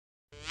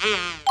De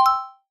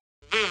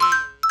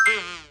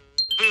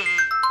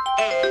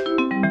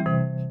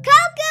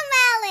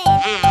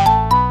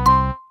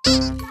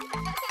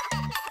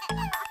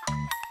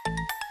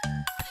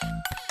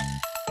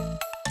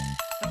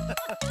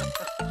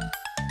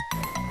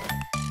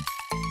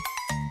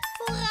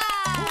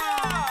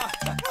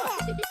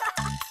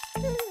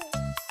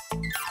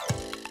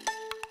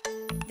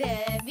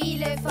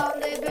wielen van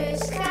de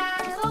bus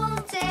gaan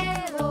rond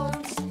en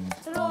rond,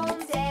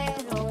 rond en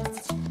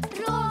rond,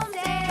 rond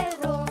en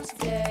rond.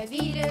 De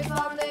wielen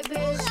van de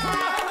bus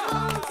gaan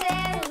rond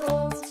en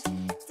rond,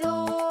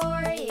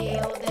 door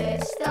heel de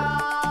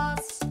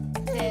stad.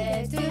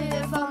 De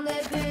deuren van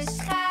de bus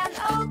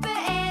gaan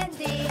open en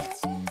dicht,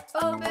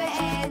 open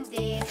en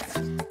dicht,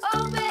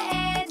 open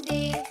en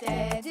dicht.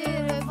 De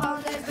deuren van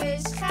de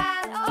bus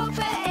gaan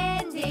open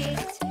en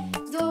dicht,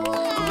 door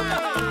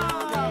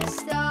heel de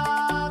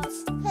stad.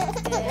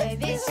 De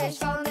wissers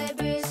van de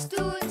bus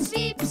doen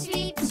zwiep,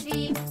 zwiep,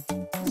 zwiep.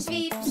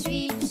 Zwiep,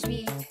 zwiep,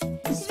 zwiep.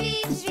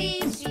 Zwiep,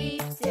 zwiep,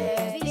 zwiep.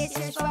 De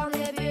wissers van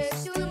de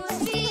bus doen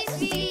zwiep,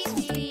 zwiep,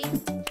 zwiep.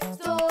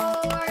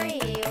 Door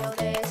heel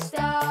de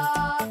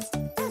stad.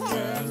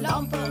 De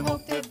lampen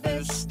op de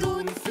bus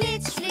doen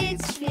flits,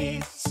 flits,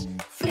 flits.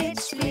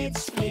 Flits,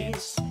 flits,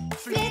 flits.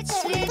 Flits,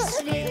 flits,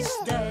 flits.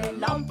 De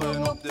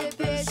lampen op de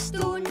bus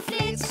doen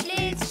flits,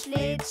 flits,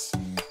 flits.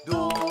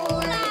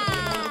 Door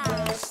heel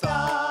de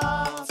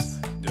stad.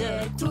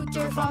 De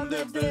toeter van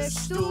de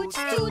bus toet,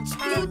 toet,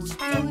 toet,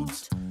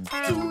 toet.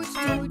 Toet,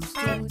 toet,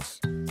 toet.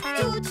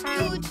 Toet,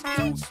 toet,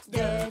 toet.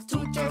 De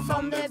toeter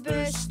van de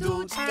bus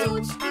toet,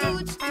 toet,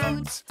 toet,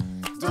 toet.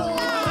 Door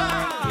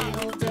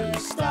heel de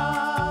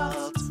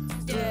stad.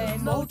 De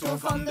motor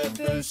van de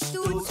bus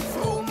doet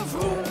vroom,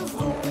 vroom,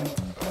 vroom.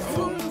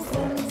 Vroom,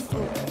 vroom,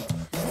 vroom.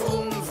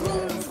 Vroom,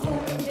 vroom,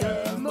 vroom.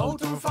 De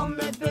motor van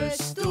de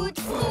bus doet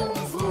vroom,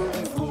 vroom,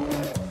 vroom.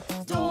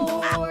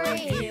 Door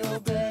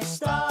heel de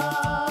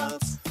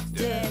stad.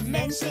 De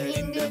mensen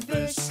in de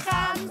bus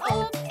gaan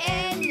op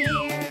en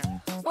neer.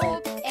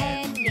 Op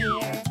en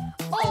neer.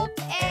 Op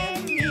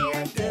en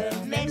neer. De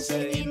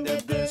mensen in de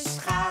bus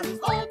gaan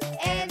op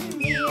en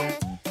neer.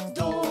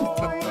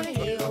 Door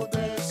heel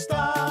de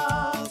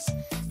stad.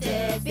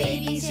 De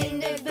baby's in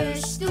de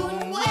bus doen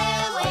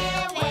wee,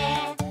 wee,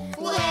 wee.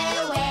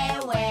 Wee, wee,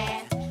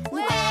 wee.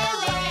 Wee,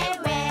 wee,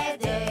 wee.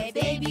 De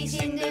baby's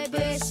in de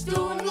bus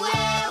doen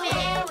wee,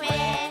 wee,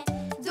 wee.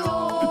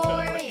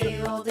 Door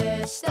heel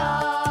de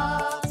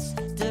stad.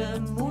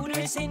 De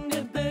moeders in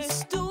de bus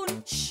doen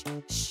sh,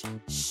 sh,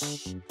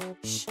 sh,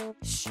 sh,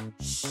 sh,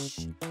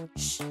 sh,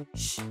 sh,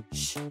 sh,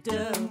 sh.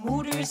 De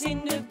moeders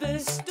in de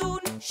bus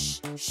doen sh,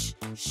 sh,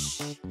 sh.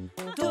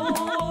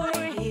 Door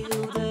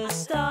heel de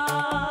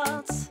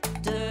stad.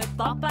 De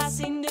papa's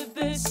in de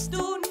bus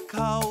doen Ik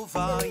hou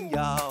van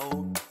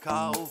jou, ik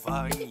hou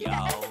van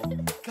jou,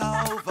 ik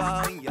hou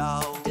van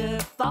jou, de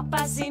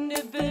papa's in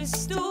de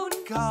bus doen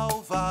ik hou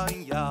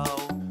van jou.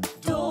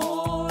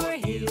 door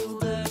heel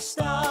de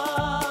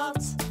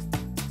stad.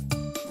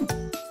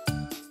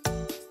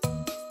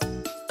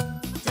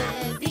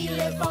 De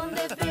wielen van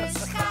de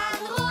bus gaan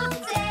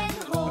rond en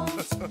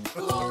rond,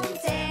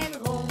 rond en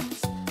rond,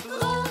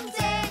 rond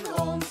en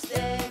rond.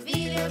 De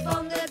wielen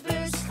van de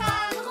bus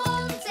gaan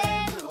rond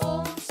en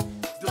rond,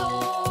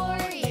 door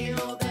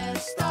heel de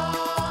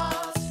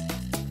stad.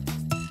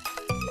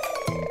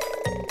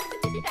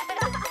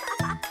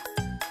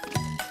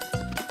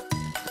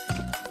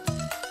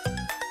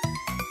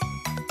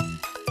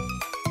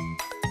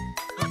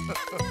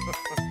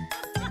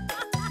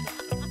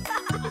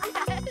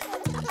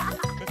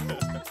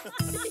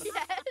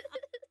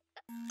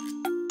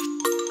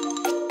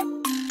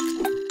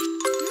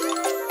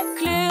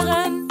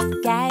 Kleuren,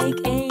 kijk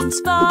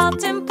eens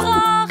wat een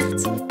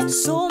pracht.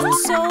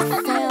 Soms zo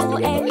fel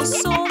en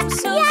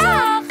soms zo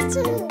zacht.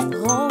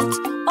 Rood,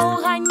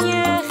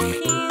 oranje,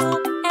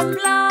 geel en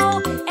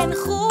blauw. En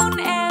groen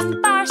en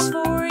paars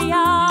voor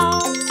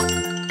jou.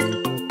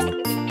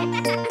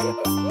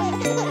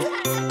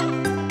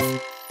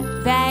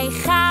 Wij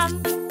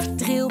gaan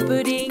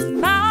drillpudding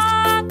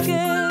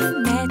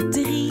maken met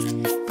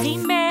 3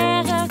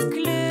 primaire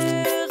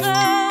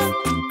kleuren.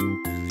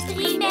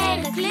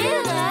 Primaire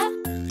kleuren?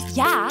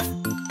 Ja,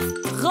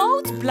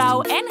 rood,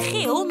 blauw en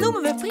geel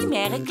noemen we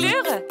primaire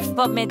kleuren.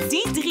 Want met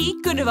die 3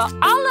 kunnen we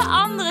alle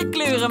andere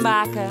kleuren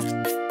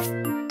maken.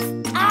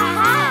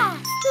 Aha!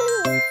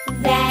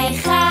 Wij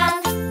gaan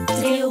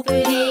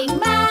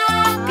drillpudding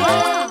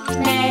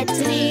maken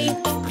met 3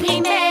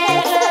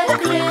 primaire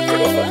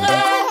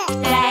kleuren.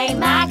 Wij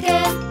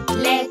maken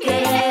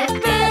lekkere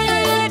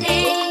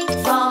pudding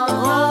van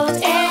rood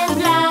en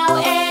blauw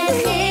en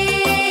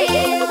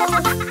geel.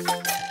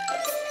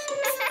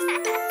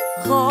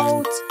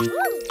 Rood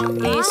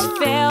is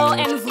fel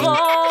en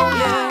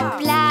vrolijk.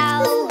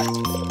 Blauw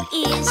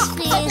is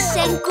fris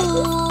en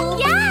koel.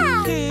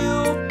 Ja!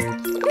 Geel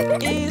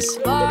is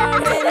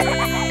warm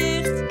en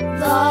licht.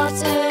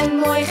 Wat een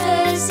mooi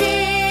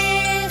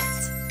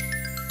gezicht.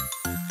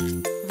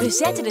 We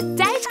zetten de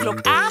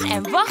tijdklok aan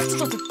en wachten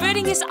tot de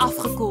pudding is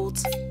afgekoeld.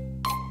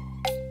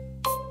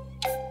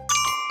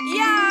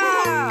 Ja!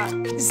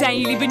 Zijn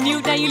jullie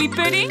benieuwd naar jullie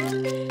pudding?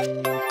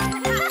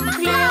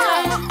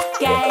 Kleuren,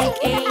 kijk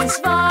eens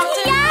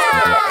wat het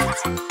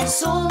maakt.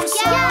 Soms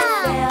zo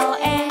fel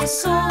en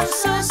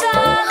soms zo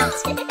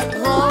zacht.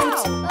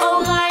 Rood,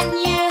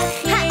 oranje,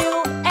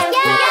 geel en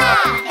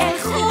blauw. En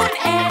groen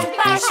en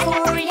paars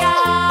voor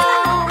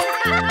jou.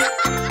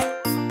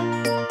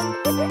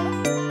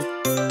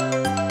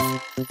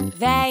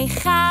 Wij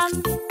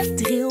gaan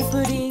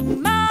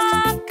drillpudding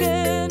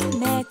maken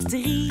met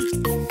 3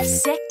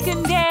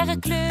 secundaire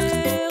kleuren.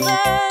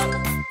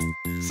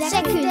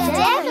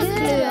 Secundaire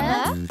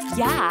kleuren?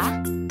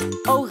 Ja,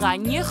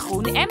 oranje,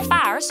 groen en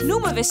paars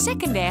noemen we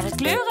secundaire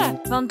kleuren.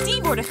 Want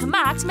die worden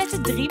gemaakt met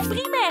de 3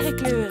 primaire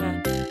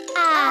kleuren.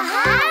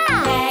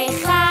 Aha! Wij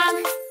gaan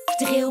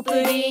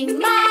drillpudding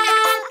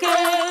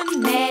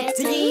maken met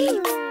 3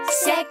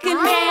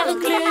 secundaire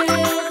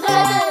kleuren.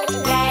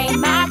 Wij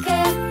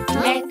maken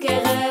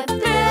lekkere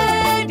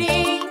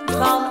pudding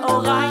van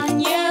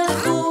oranje,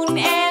 groen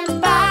en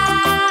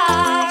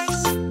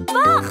paars.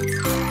 Wacht!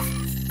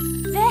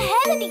 We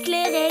hebben die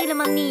kleuren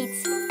helemaal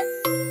niet.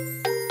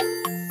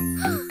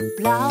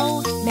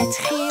 Blauw met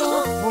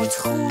geel wordt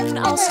groen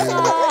als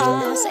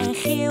gras. En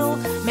geel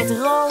met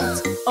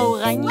rood,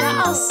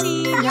 oranje als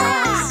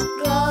sinaas.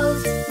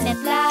 Rood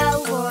met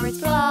blauw wordt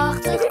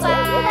prachtig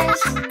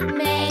paars.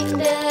 Meng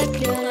de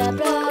kleuren,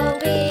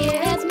 probeer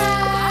het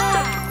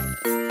maar.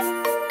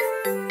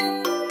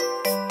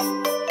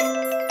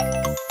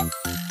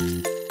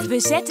 We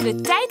zetten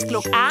de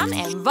tijdklok aan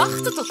en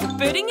wachten tot de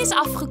pudding is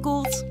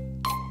afgekoeld.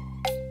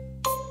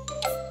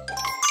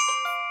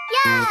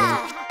 Ja!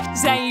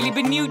 Zijn jullie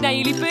benieuwd naar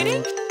jullie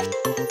pudding?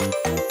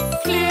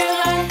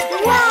 Kleuren,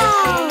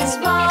 Wauw! eens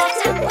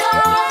wat een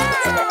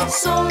pracht.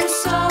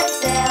 Soms zo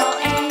fel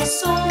en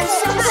soms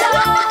zo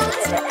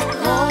zacht.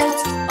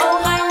 Rood,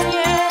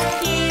 oranje,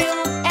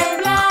 geel en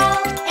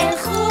blauw. En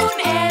groen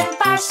en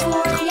paars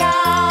voor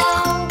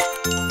jou.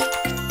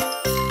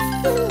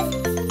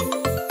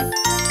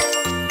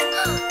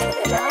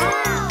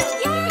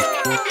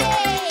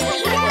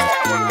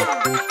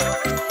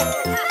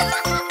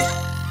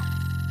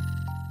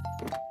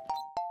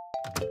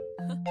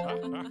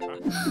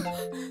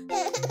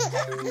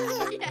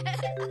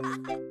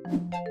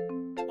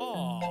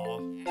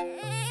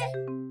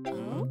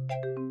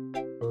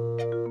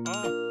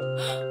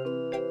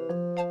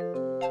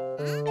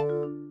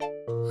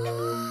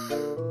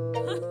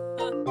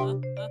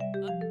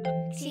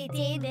 Ik zit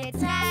in de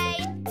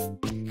trein,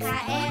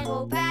 ga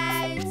erop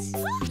uit.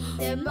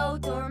 De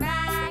motor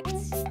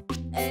maakt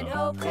een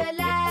hoop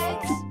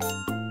geluid.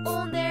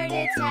 Onder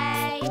de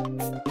trein,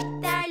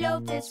 daar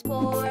loopt het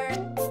spoor.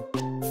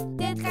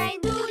 De trein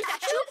doet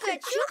tjoeke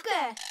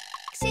tjoeke.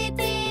 Ik zit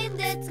in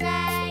de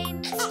trein.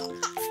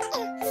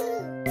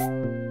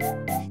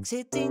 Ik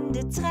zit in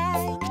de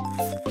trein,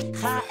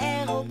 ga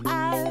erop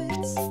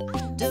uit.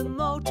 De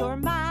motor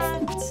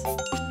maakt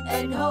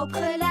Een hoop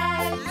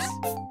geluid.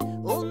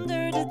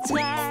 onder de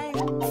trein.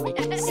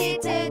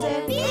 Zitten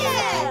de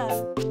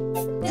wielen.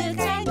 De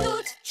trein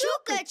doet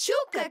tjoeke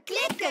tjoeke,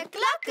 klikken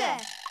klakken.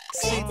 Ik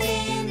zit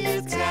in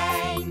de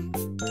trein.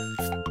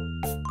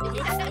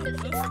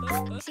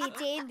 Ik zit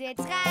in de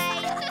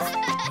trein.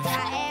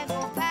 Ga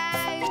erop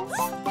uit.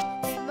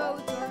 De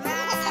motor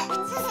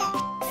maakt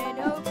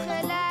een hoop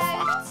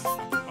geluid.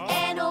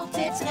 En op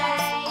de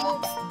trein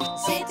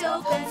zit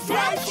ook een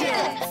fluitje.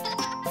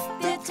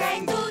 De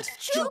trein doet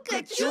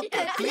tjoeke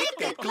tjoeke,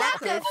 klikken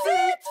klakken,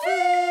 fuut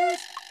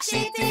fuut. Ik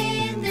zit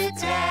in de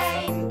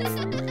trein.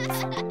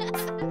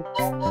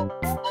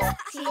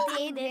 Ik zit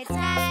in de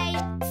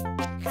trein.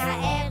 Ga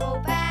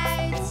erop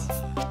uit.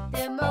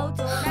 De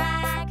motor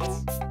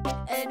maakt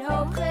een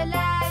hoop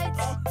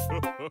geluid.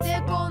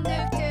 De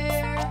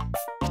conducteur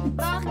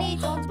mag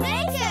niet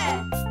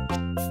ontbreken.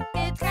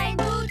 De trein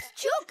doet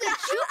tjoeke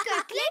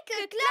tjoeke,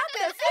 klikken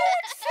klakken,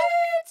 fuut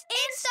fuut.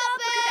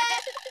 Instappen.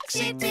 Ik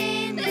zit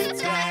in de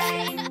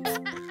trein.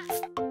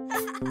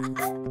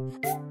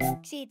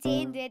 Ik zit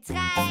in de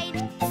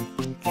trein.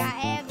 Ga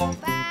erop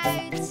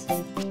uit.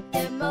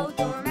 De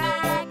motor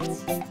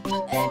maakt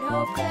een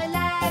hoop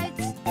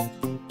geluid.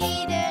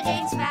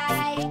 Iedereen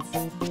zwaait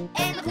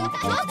en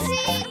roept tot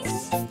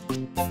ziens.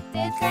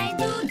 De trein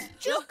doet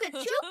tjoeke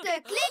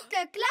tjoeke,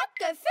 klikken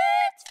klakken,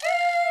 fuut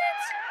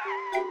fuut.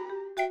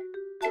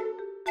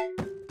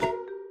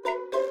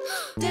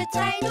 De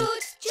trein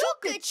doet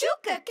tjoeke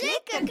tjoeke,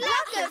 klikken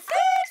klakken,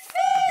 fuut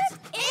fuut.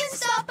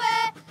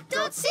 Instappen,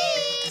 tot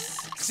ziens.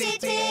 Ik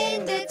zit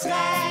in de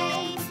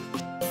trein.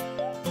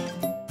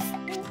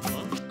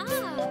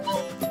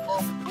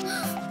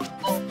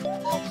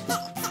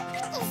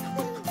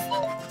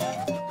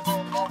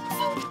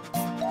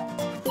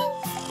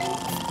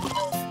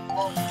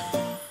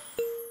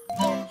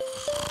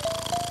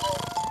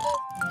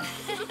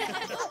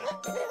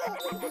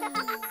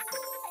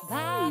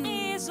 Waar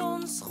is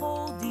ons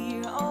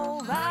schooldier?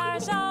 Oh,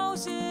 waar zou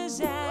ze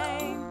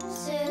zijn?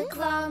 Ze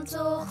kwam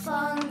toch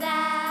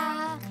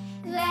vandaag,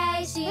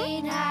 wij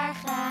zien haar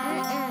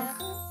graag.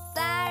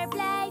 Waar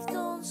blijft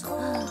ons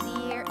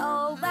schooldier?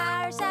 Oh,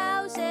 waar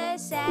zou ze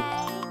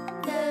zijn?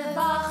 We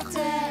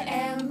wachten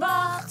en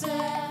wachten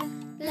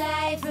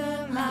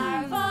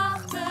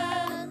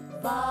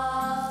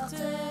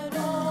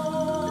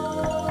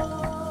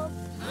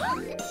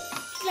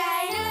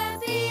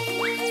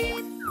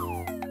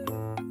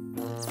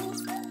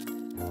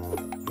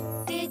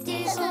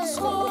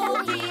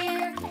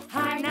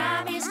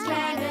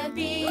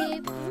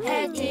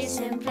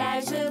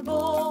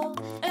pluizenbol,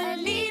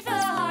 een lieve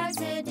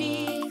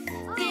hartedief.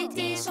 Dit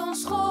is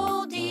ons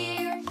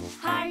schooldier,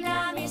 haar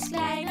naam is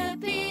Kleine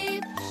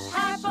Piep.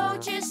 Haar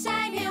pootjes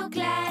zijn heel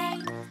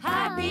klein,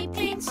 haar piep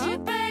klinkt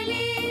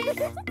superlief.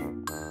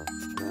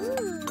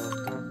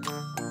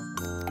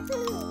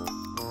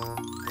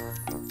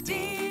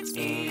 Dit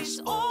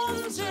is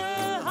onze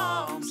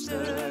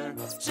hamster,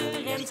 ze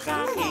rent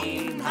graag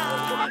in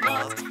haar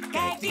rad.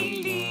 Kijk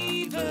die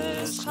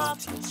lieve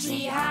schat,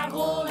 zie haar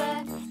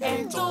rollen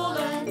en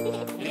tollen,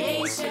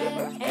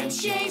 racen en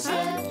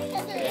chasen,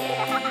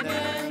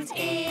 rennend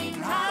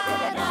in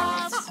haar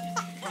rad.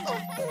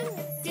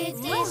 Dit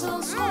is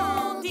ons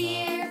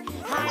schooldier,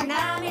 haar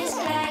naam is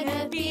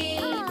Kleine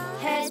Piep.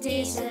 Het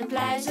is een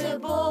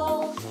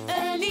pluizenbol,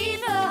 een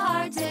lieve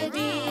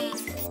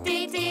hartedief.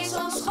 Dit is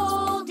ons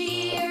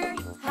schooldier,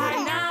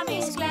 haar naam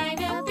is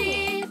Kleine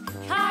Piep.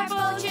 Haar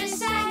pootjes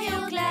zijn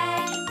heel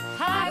klein,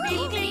 haar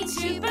piep klinkt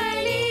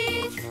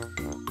superlief.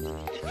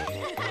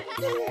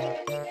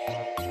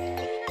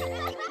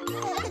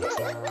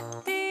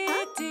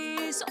 Dit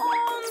is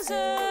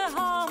onze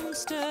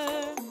hamster.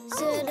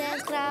 Ze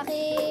rent graag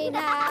in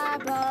haar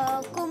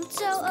bal, komt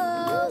zo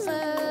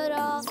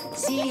overal.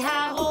 Zie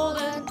haar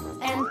rollen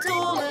en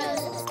tollen,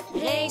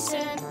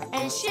 racen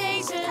en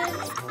chasen,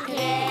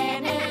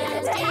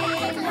 rennend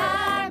in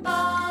haar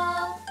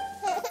bal.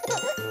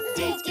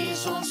 Dit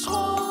is ons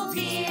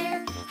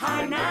schooldier,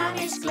 haar naam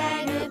is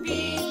Kleine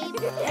Piep.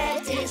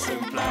 Het is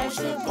een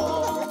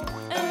pluizenbol,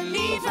 een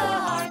lieve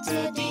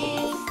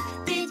hartedief.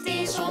 Dit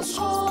is ons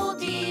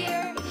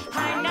schooldier,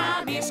 haar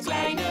naam is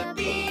Kleine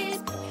Piep.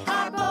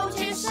 Haar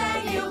pootjes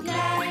zijn heel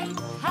klein,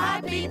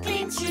 haar piep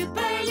klinkt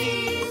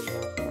superlief.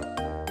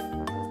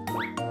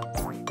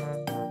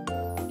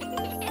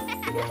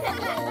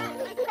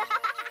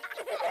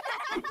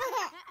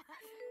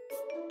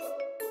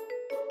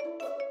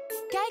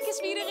 Kijk eens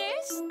wie er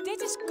is.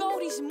 Dit is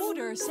Cody's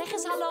moeder. Zeg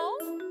eens hallo.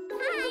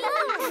 Hallo.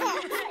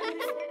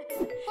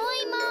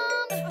 Hoi,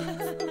 mam.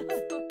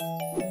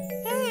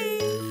 Hey,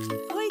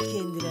 hoi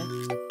kinderen.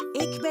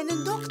 Ik ben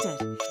een dokter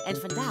en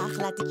vandaag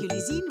laat ik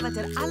jullie zien wat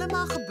er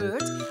allemaal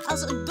gebeurt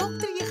als een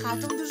dokter je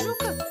gaat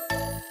onderzoeken.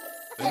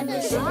 Een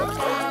bezoek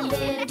aan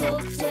de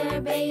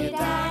dokter, ben je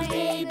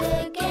daarmee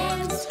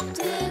bekend?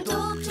 De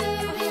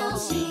dokter wil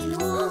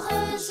zien hoe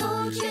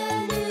gezond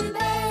je nu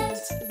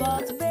bent.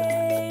 Wat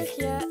weeg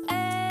je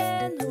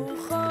en hoe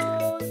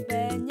groot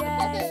ben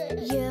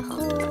jij? Je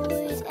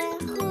groeit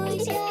en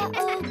groeit, ja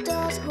ook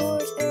dat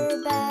hoort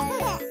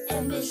erbij.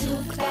 Een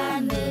bezoek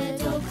aan de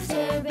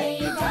dokter, ben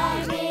je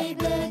daarmee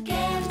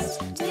bekend?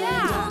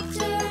 De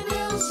dokter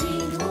wil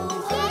zien hoe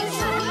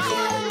gezond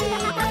je nu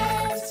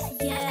bent.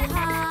 Je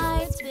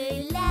hart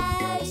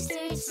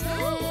beluistert ze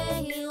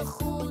heel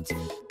goed,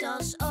 dat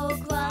is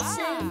ook wat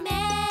ze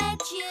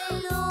met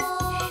je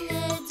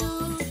longen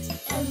doet.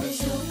 Een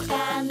bezoek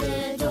aan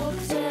de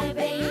dokter,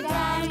 ben je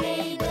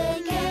daarmee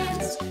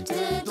bekend?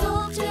 De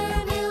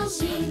dokter wil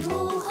zien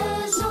hoe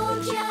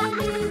gezond je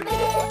nu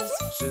bent.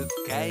 Ze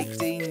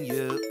kijkt in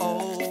je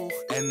oog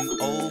en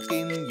ook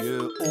in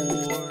je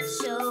oor.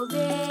 Zo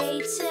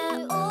weet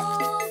ze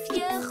of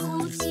je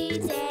goed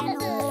ziet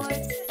en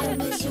hoort. Een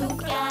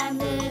bezoek aan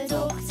de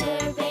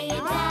dokter, ben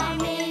je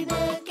daarmee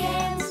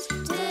bekend?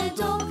 De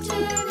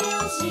dokter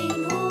wil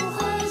zien hoe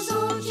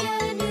gezond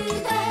je nu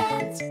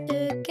bent.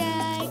 Ze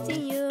kijkt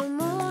in je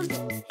mond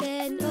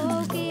en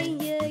ook in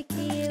je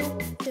keel.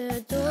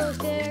 De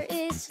dokter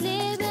is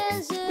slim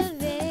en ze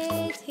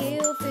weet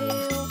heel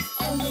veel.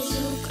 Een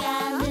bezoek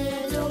aan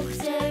de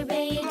dokter,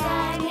 ben je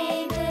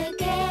daarmee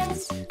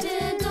bekend?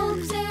 De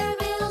dokter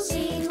wil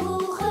zien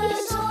hoe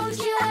gezond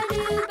je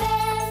nu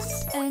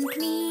bent. Een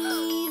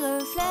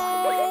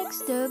knierreflex,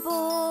 de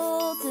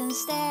botten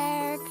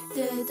sterk.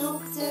 De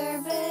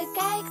dokter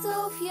bekijkt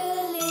of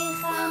je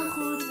lichaam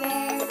goed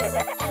werkt.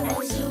 Een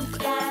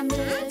bezoek aan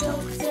de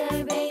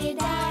dokter, ben je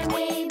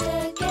daarmee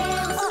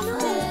bekend?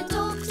 De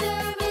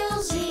dokter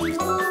wil zien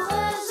hoe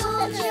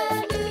gezond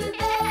je nu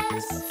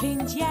bent.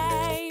 Vind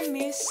jij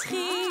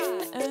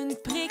misschien een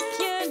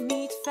prikje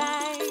niet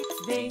fijn?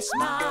 Wees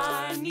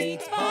maar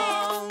niet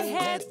bang,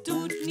 het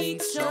doet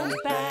niet zo'n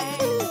pijn.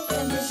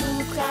 Een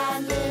bezoek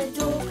aan de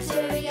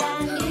dokter, ja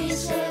nu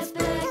is het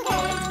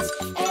bekend.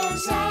 En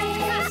zij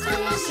heeft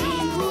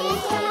gezien hoe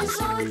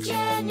gezond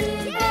je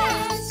nu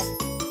bent.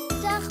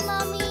 Dag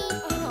mami.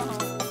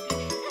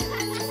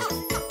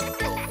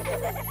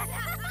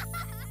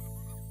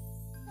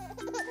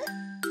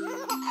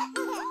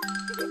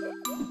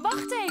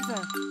 Wacht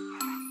even.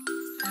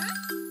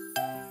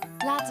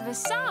 Laten we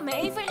samen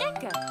even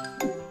rekken.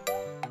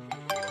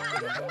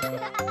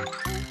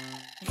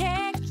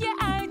 Rek je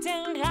uit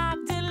en raak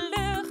de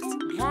lucht.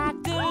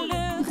 Raak de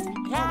lucht,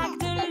 raak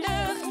de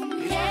lucht.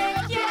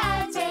 Rek je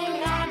uit en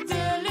raak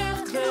de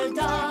lucht. We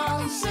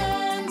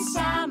dansen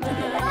samen.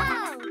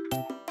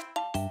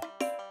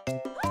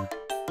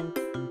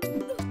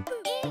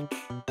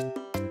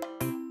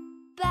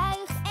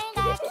 Buig en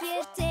raak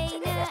je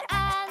tenen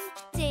aan,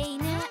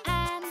 tenen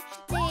aan,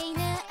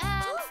 tenen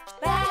aan.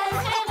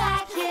 Buig en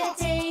raak je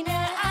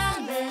tenen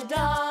aan. We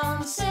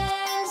dansen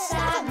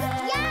samen.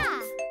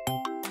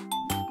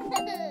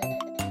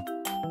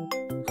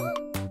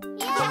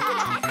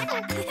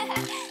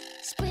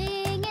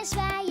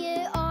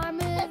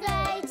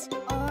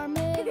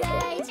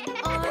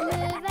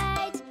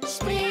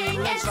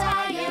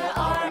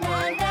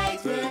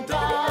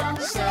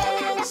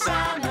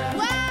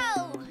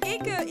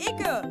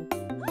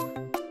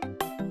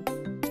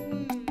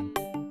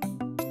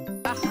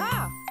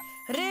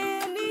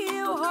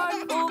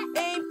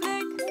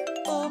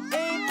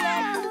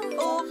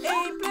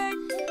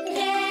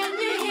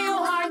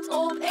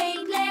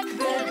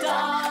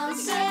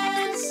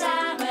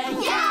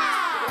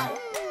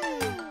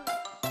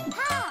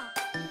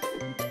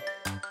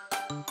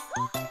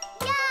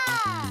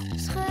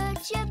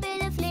 Schud je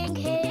billen flink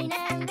heen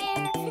en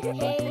weer,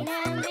 heen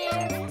en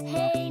weer,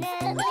 heen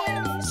en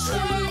weer.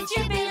 Schud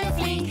je billen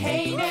flink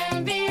heen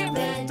en weer,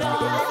 we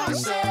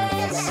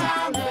dansen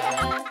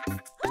samen.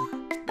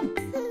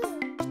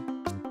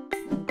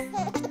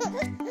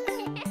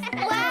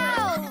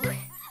 Wauw!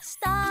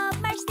 Stap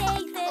maar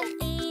stevig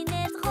in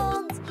het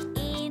rond,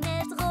 in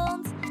het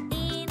rond,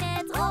 in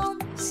het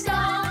rond.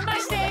 Stap maar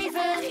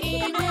stevig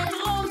in het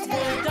rond,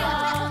 we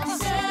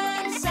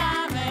dansen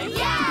samen.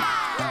 Ja!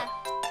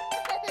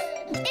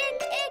 Ik.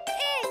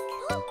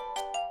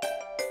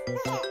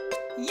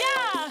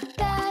 Ja!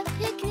 Buig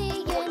je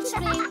knieën,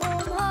 spring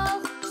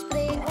omhoog,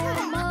 spring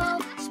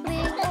omhoog,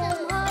 spring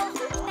omhoog.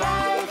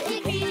 Buig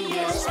je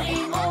knieën,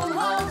 spring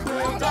omhoog,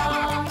 we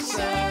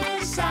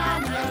dansen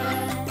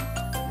samen.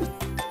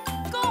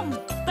 Kom,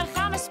 dan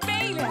gaan we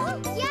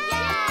spelen. Ja!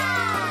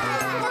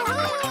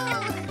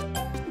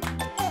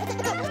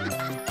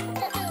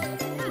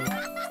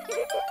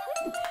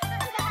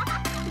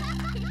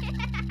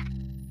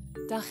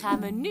 Dan gaan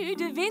we nu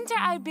de winter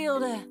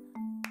uitbeelden.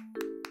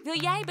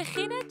 Wil jij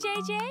beginnen,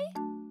 JJ?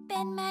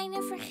 Ben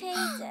mijne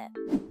vergeten.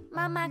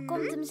 Mama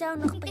komt hem zo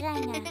nog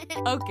brengen.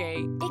 Oké,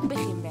 ik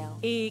begin wel.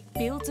 Ik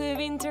beeld de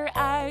winter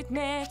uit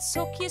met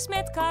sokjes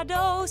met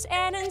cadeaus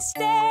en een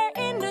ster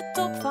in de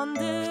top van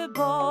de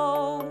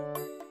boom.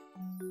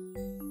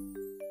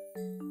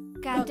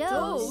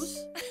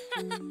 Cadeaus?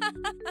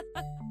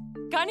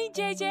 Kan niet,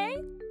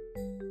 JJ?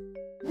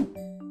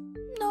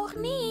 Nog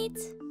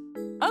niet.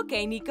 Oké,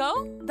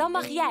 Nico, dan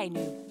mag jij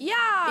nu.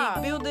 Ja!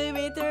 Ik beeld de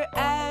winter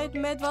uit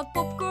met wat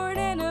popcorn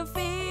en een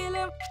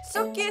film.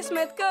 Sokjes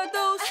met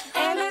cadeaus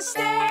En een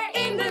ster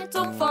in de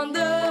top van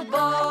de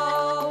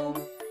boom.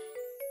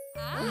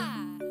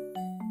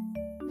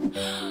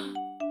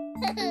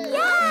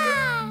 Ja!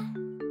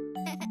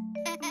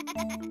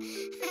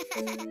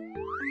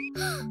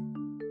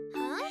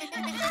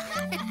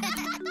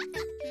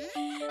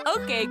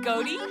 Oké,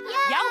 Cody,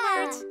 jouw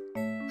beurt.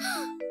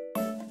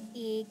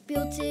 Ik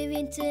beeld de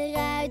winter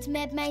uit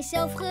met mijn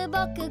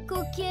zelfgebakken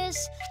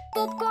koekjes,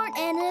 popcorn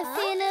en een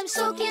film,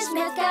 sokjes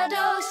met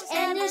cadeaus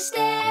en een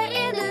ster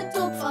in de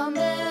top van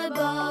de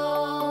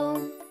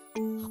boom.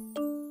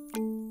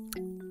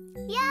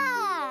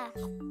 Ja!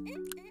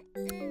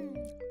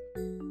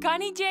 Kan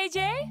niet,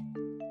 JJ?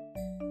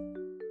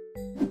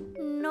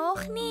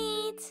 Nog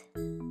niet.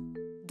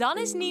 Dan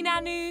is Nina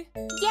nu.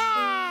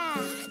 Ja!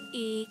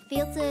 Ik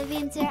beeld de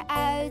winter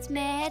uit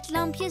met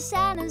lampjes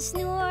aan een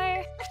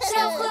snoer.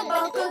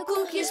 Zelfgebakken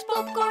koekjes,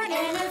 popcorn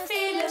en een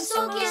film,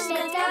 sokjes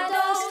met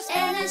cadeaus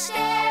en een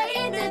ster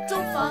in de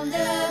top van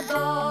de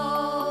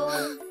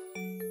boom.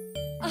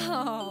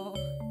 Oh.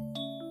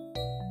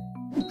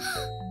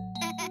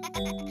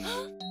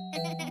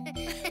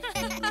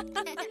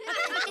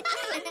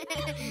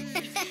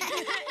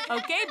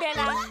 Oké,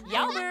 Bella,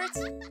 jouw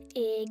beurt.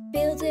 Ik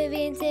beeld de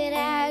winter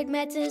uit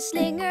met een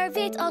slinger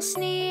wit als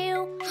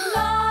sneeuw.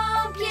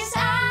 Lampjes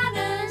aan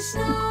een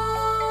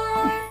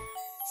snoer.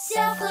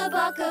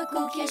 Zelfgebakken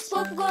koekjes,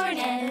 popcorn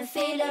en een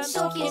film,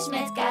 sokjes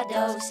met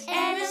cadeaus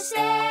en een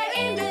ster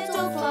in de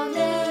top van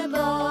de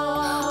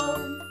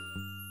boom.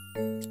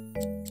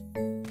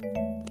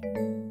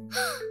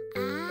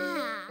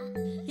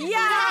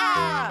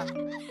 Ja!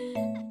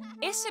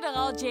 Is ze er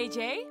al,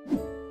 JJ?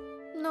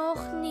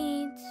 Nog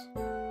niet.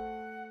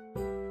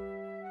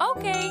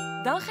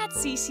 Oké, dan gaat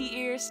Sisi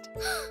eerst.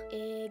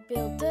 Ik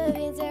beeld de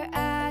winter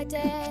uit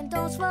en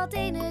dans wat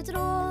in het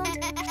rond.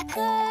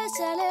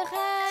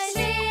 Gezelligheid.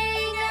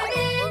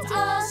 Slingerwit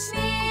als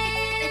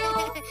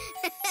sneeuw.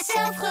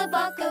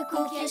 Zelfgebakken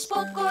koekjes,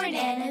 popcorn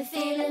en een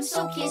film,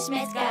 sokjes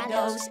met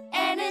cadeaus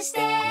en een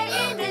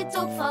ster in de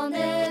top van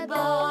de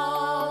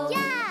boom.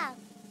 Ja!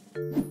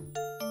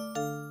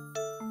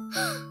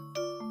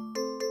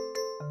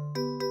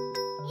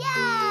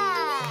 Ja!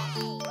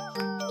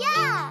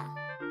 Ja!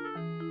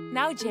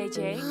 Nou,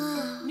 JJ,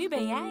 nu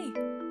ben jij.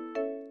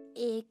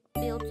 Ik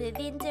beeld de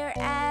winter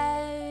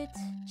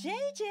uit.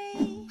 JJ!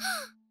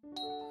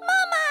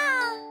 Mama!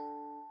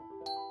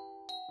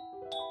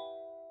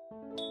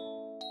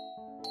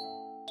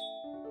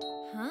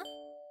 Huh?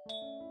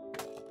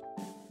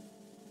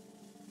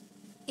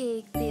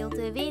 Ik beeld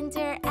de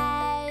winter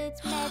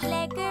uit met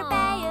lekker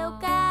bij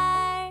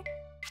elkaar.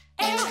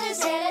 En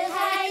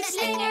gezelligheid,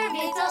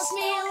 slingerwit als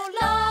sneeuw,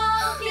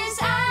 lampjes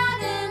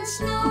aan een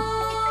snoer.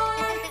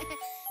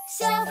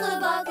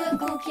 Zelfgebakken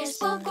koekjes,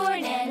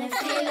 popcorn en een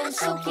film,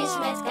 sokjes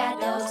met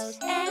cadeaus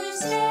en een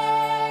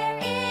ster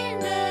in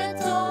de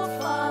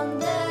top van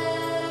de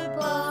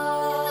boom.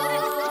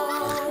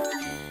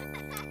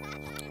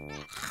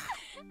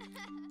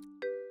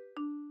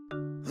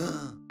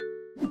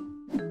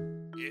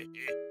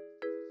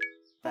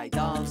 Wij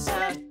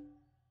dansen.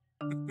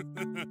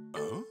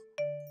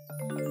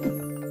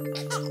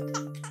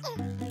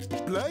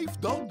 Blijf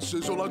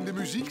dansen zolang de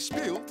muziek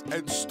speelt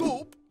en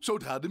stop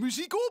zodra de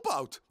muziek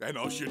ophoudt. En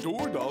als je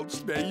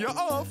doordanst, ben je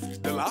af.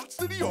 De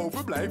laatste die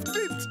overblijft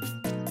wint.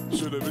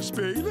 Zullen we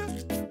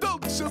spelen?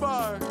 Dansen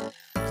maar!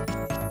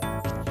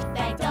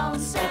 Wij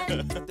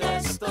dansen de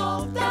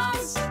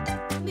stopdans,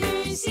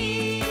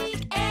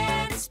 muziek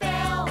en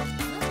spel.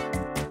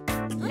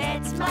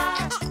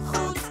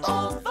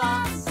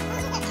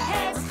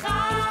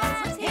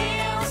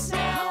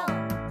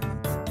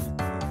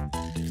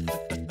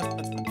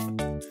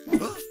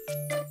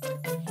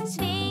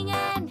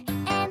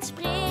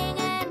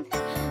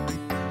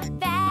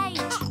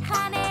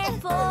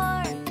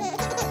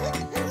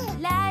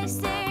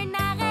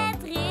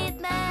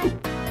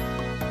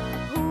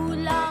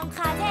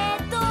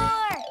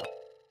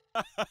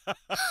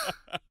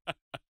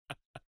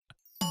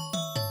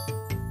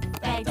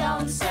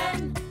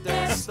 dansen,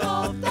 de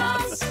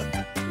stopdans,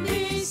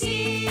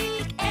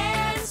 muziek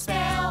en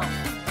spel.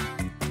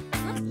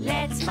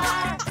 Let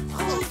maar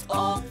goed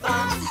op,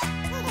 want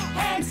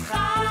het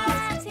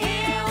gaat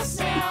heel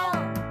snel.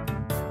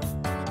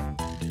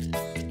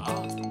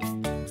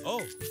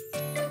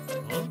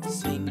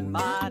 Swing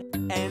maar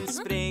en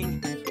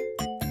spring,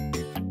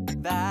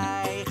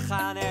 wij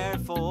gaan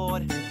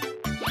ervoor.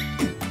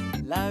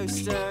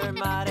 Luister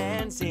maar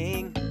en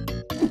zing.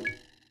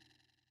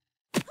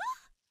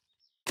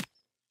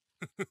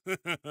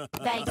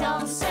 Wij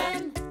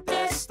dansen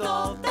de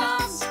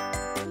stopdans,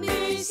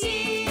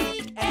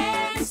 muziek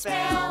en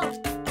spel.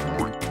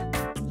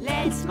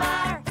 Let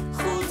maar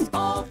goed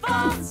op,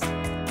 want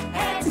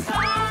het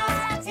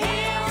gaat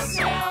heel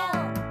snel.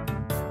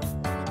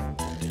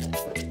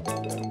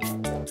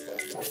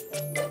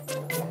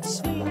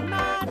 Swing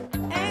maar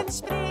en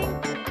spring,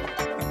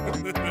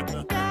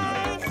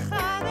 wij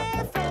gaan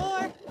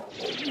ervoor.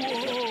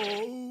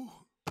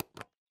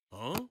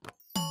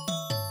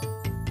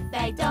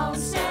 Wij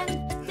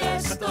dansen de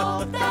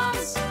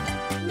stopdans,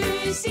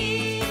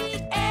 muziek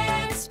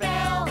en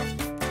spel.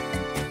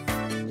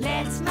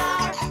 Let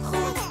maar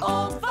goed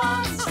op,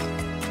 want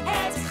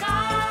het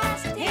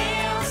gaat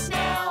heel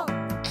snel.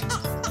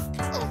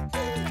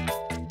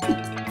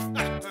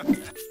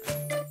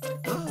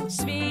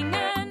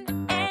 Swingen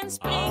en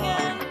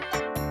springen,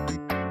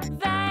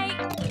 wij...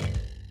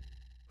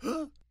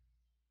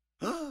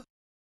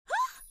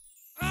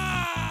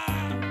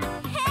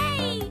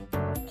 Hey!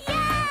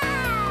 Ja!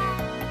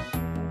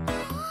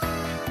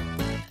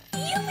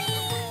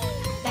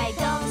 Wij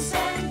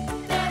dansen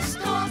de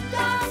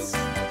stopdans,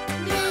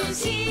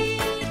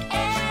 muziek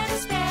en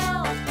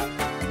spel.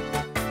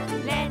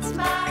 Let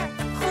maar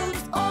goed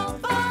op,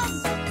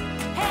 want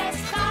het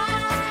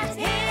gaat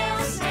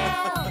heel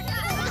snel.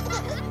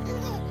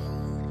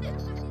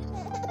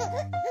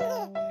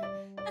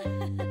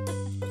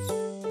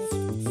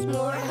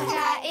 Morgen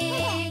ga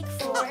ik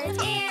voor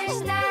het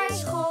eerst naar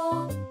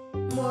school.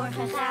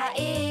 Morgen ga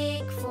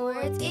ik voor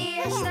het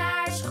eerst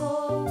naar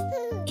school.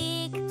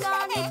 Ik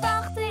kan niet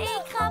wachten,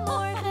 ik ga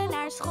morgen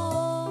naar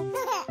school.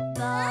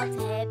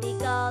 Wat heb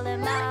ik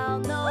allemaal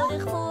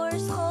nodig voor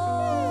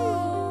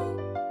school?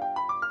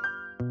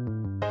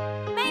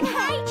 Mijn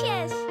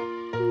heitjes.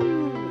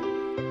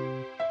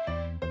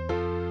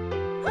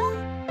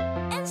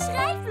 Een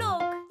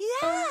schrijfblok.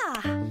 Ja!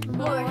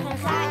 Morgen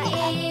ga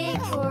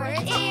ik voor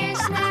het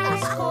eerst naar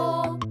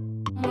school.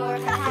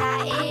 Morgen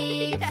ga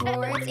ik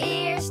voor het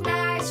eerst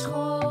naar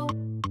school.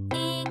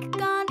 Ik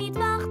kan niet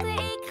wachten,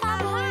 ik ga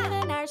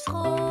morgen naar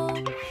school.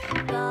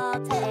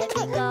 Wat heb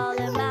ik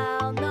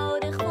allemaal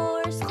nodig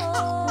voor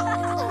school?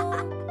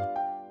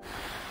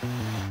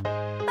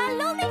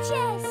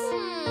 Ballonnetjes.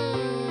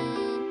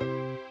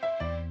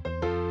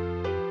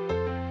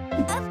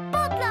 Een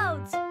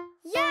potlood.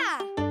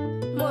 Ja.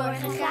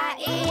 Morgen ga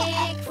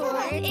ik voor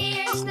het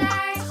eerst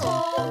naar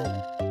school.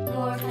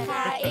 Morgen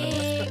ga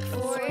ik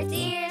voor het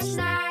eerst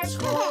naar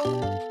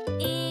school.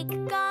 Ik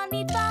kan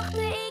niet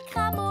wachten, ik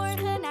ga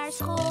morgen naar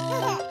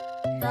school.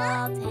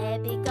 Wat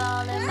heb ik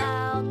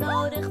allemaal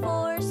nodig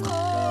voor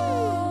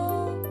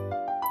school?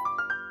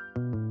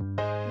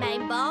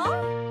 Mijn bal?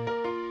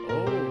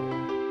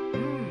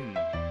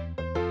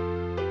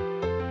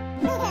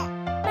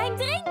 Mijn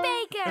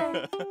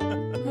drinkbeker!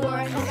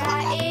 Morgen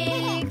ga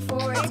ik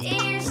voor het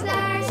eerst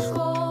naar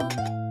school.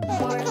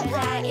 Morgen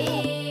ga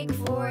ik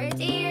voor het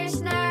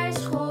eerst naar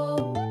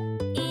school.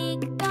 Ik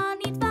kan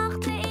niet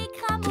wachten,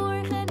 ik ga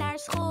morgen naar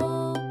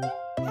school.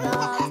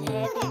 Wat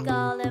heb ik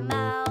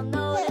allemaal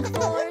nodig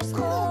voor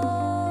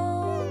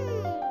school?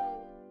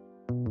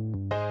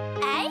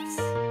 IJs?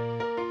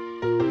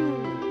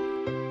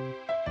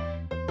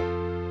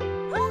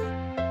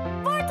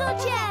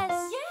 Worteltjes!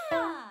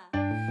 Ja!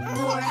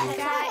 Morgen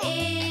ga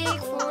ik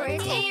voor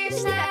het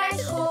eerst naar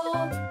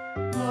school.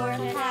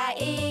 Morgen ga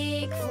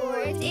ik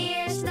voor het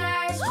eerst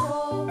naar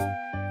school.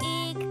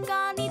 Ik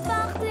kan niet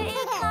wachten,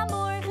 ik ga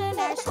morgen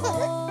naar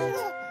school.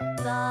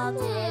 Wat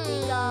heb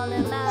ik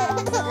allemaal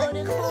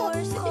nodig voor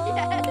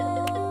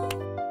school?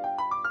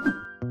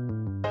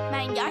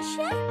 Mijn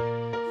jasje?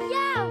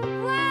 Ja,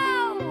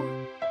 wauw!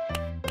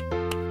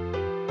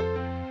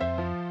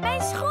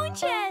 Mijn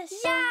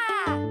schoentjes?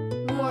 Ja!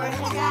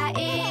 Morgen ga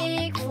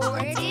ik voor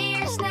het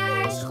eerst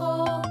naar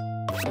school.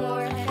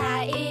 Morgen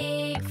ga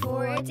ik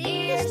voor het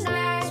eerst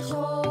naar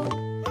school.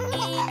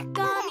 Ik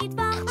kan niet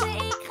wachten,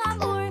 ik ga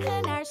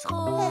morgen naar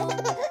school.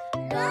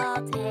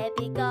 Wat heb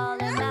ik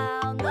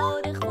allemaal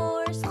nodig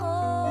voor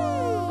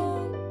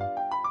school?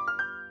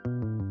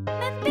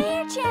 Mijn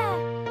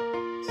peertje!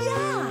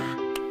 Ja!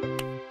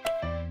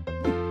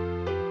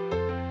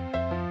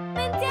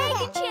 Mijn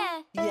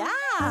dekentje!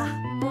 Ja!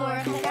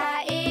 Morgen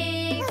ga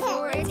ik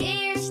voor het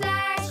eerst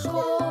naar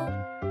school.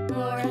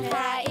 Morgen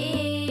ga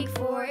ik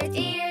voor het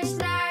eerst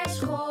naar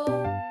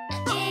school.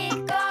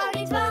 Ik kan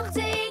niet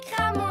wachten, ik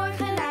ga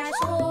morgen naar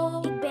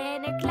school. Ik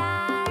ben er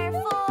klaar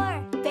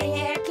voor. Ben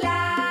je er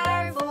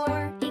klaar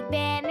voor? Ik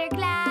ben er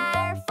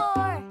klaar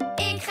voor.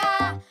 Ik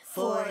ga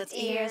voor het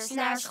eerst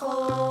naar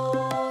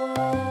school.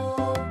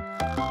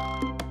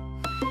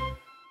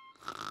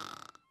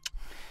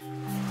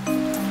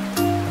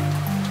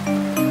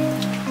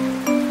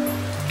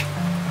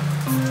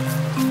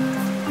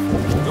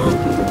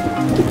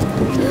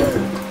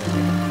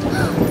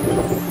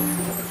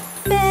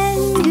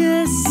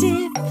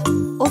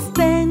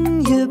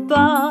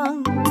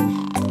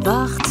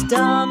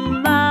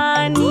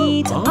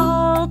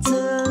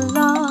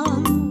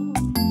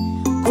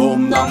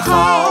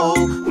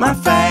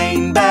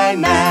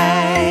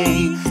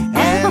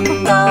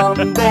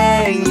 dan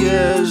ben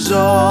je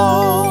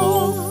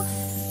zo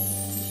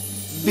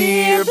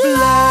weer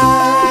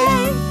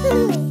blij.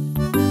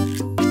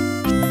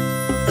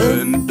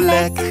 Een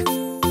plek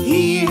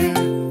hier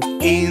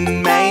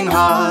in mijn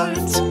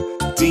hart,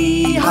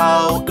 die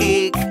hou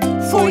ik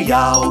voor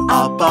jou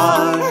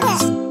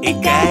apart.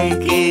 Ik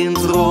kijk in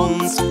het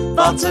rond,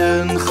 wat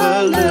een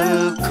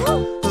geluk.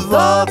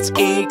 Wat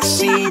ik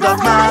zie,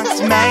 dat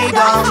maakt mij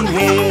dan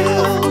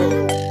heel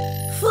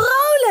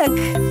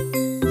Vrolijk!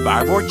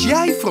 Waar word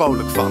jij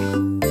vrolijk van?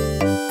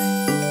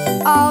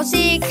 Als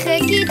ik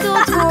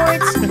gekieteld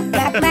word,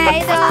 maakt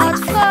mij dat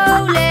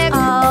vrolijk.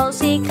 Als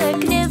ik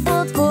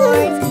geknuffeld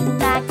word,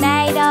 maakt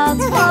mij dat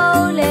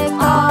vrolijk.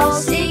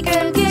 Als ik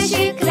een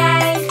kusje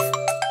krijg,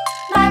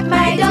 maakt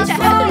mij dat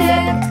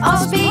vrolijk.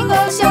 Als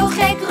bingo zo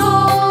gek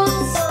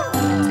rolt,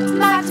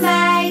 maakt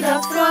mij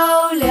dat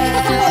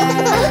vrolijk.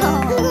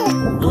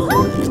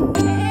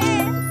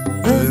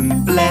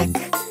 een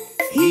plek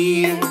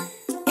hier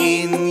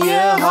in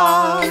je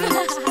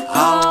hart.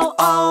 Hou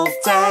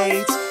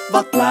altijd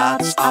wat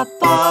plaats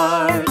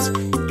apart.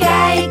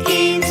 Kijk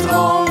in het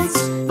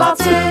rond, wat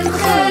een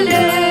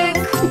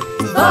geluk.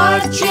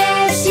 Wat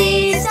je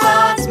ziet,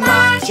 dat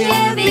maakt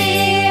je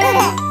weer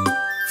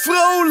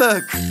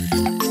Vrolijk!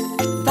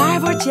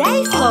 Waar word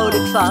jij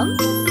vrolijk van?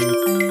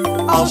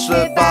 Als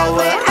we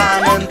bouwen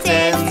aan een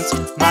tent,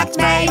 maakt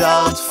mij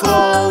dat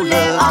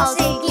vrolijk. Als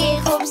ik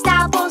lig op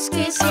stapels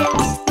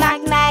kussens,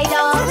 maakt mij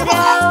dat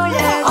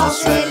vrolijk.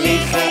 Als we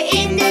liggen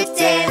in de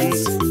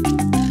tent,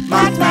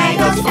 maakt mij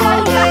dat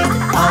vrolijk.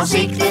 Als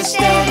ik de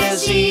sterren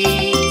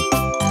zie,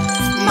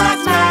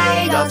 maakt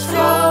mij dat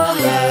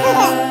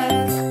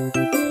vrolijk.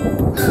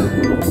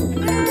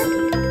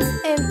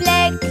 Een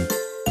plek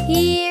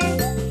hier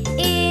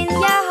in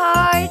je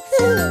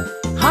hart.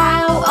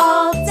 Hou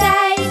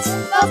altijd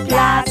wat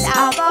plaats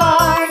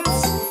apart.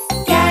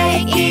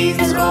 Kijk in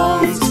het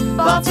rond,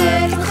 wat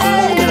een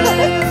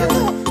geluk.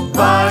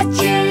 Wat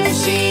je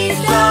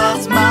ziet,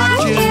 dat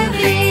maakt je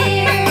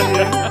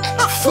weer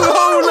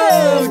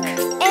vrolijk.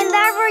 En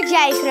daar word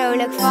jij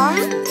vrolijk van?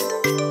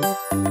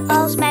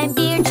 Als mijn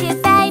biertje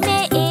bij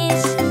me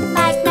is,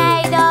 maakt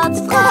mij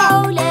dat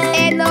vrolijk.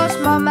 En als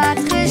mama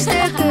het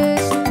rustig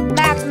kust,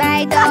 maakt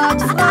mij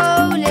dat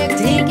vrolijk.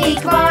 Drink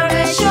ik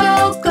warme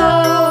choco,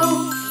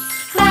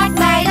 maakt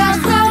mij dat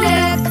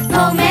vrolijk.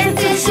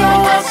 Momenten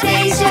zoals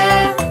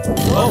deze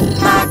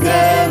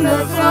maken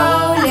me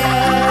vrolijk.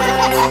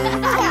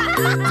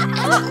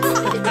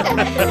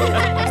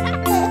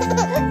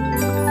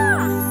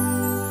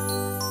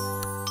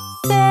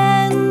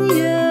 Ben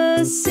je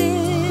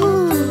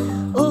stil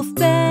of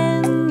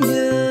ben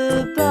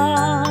je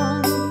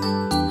bang?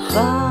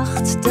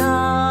 Wacht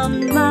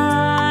dan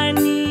maar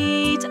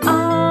niet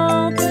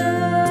al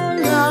te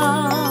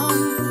lang.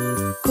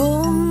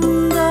 Kom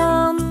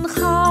dan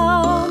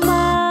gauw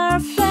maar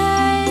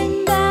fijn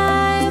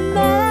bij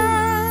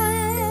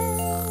mij.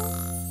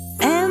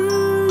 En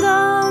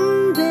dan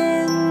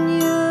ben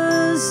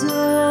je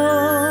zo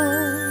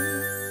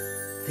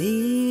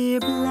weer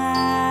blij.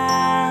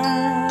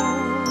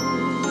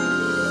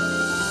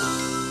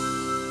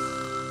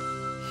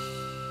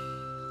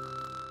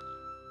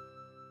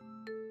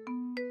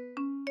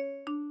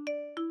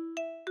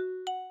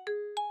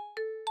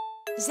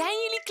 Zijn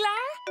jullie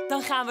klaar?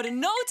 Dan gaan we de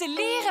noten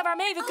leren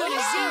waarmee we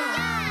kunnen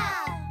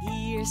zingen.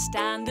 Hier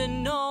staan de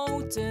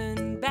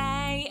noten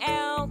bij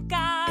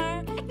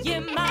elkaar.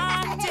 Je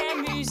maakt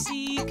er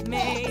muziek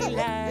mee,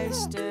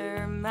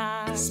 luister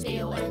maar.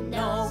 Speel een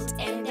noot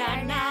en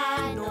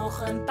daarna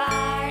nog een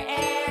paar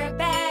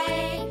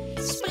erbij.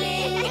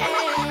 Spring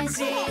en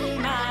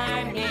zing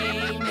maar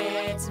mee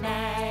met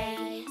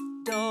mij.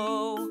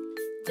 Do,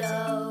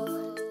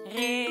 Do,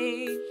 re,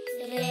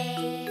 re,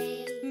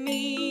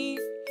 mi,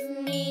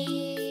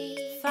 mi,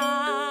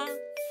 fa,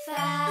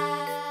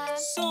 fa,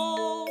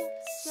 sol,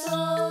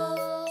 sol,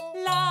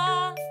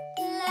 la,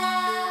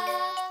 la,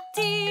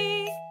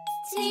 ti,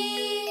 ti,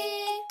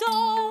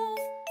 do.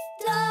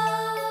 do,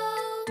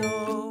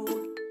 Do,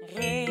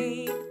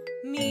 re,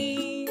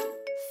 mi,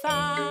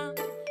 fa.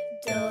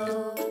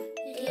 do,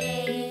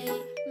 re,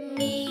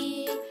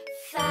 mi,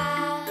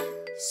 fa,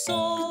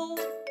 Sol,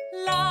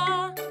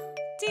 la,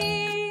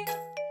 ti,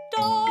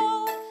 do.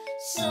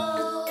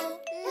 sol,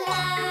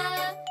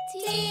 la,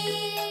 ti,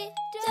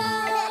 do.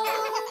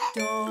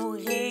 Do,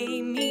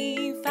 re,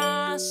 mi,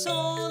 fa,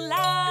 sol,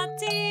 la,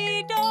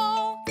 ti, do.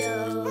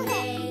 Do,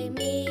 re,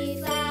 mi,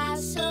 fa,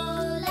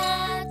 sol,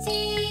 la,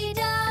 ti,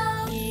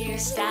 do. Hier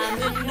staan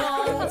de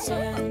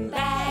noten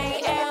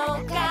bij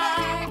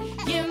elkaar.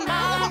 Je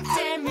maakt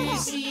er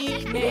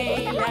muziek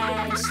mee,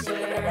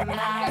 luister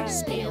maar.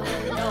 Speel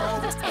een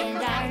noot en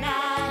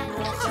daarna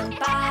nog een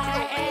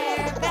paar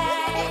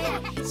erbij.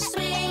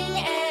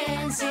 Spring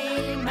en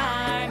zing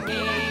maar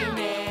mee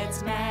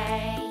met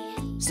mij.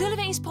 Zullen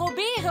we eens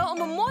proberen om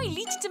een mooi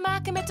liedje te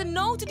maken met de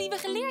noten die we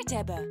geleerd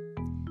hebben?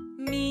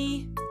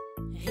 Mi,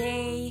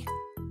 re,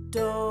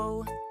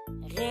 do,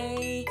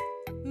 re,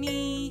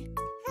 mi,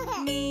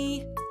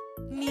 mi,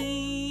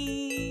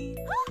 mi.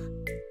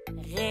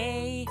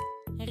 Re,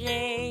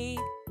 re,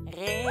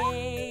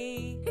 re.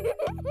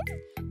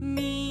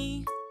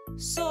 Mi,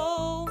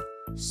 sol,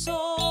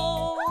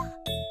 sol.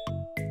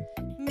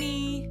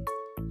 Mi,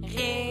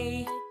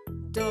 re,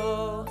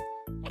 do,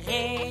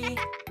 re.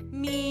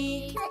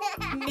 Mi,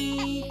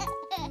 mi,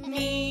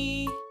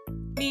 mi,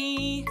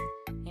 mi.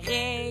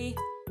 Re,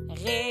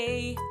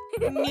 re.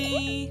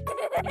 Mi,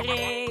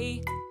 re,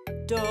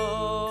 do.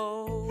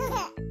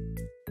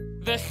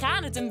 We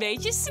gaan het een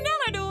beetje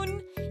sneller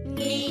doen.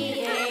 Mi,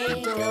 re,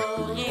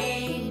 do,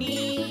 re,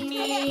 mi,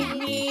 mi,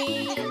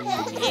 mi.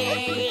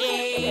 Re,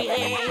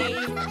 re,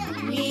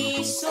 re.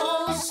 Mi,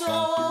 sol,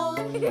 sol.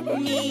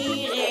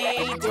 Mi,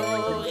 re,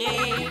 do,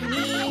 re,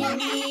 mi,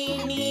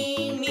 mi,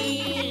 mi,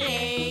 mi. Re,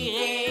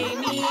 re,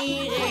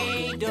 mi,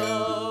 re,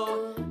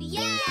 do.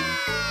 Ja!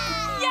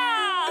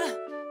 Ja!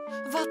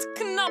 Wat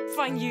knap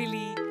van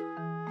jullie.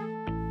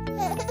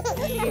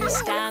 Hier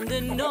staan de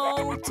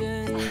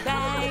noten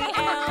bij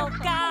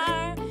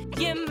elkaar.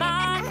 Je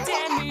maakt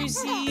er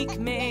muziek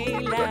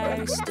mee,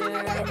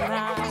 luister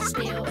maar.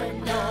 Speel een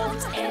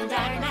noot en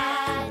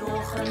daarna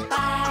nog een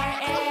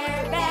paar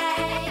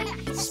erbij.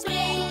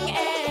 Spring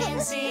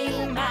en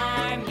zing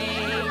maar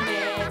mee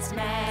met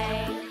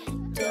mij.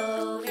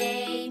 Do,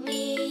 re,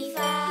 mi,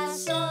 fa,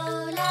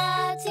 sol,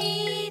 la,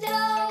 ti,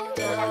 do.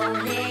 Do,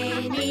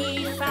 re,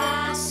 mi,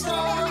 fa,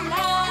 sol,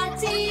 la,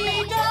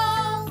 ti, do.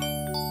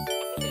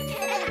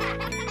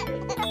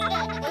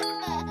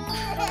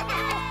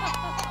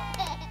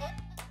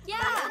 Ja!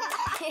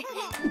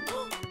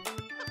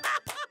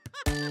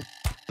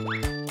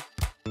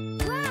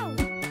 Wauw!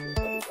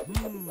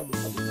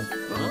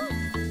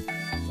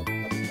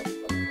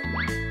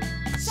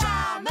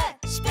 Samen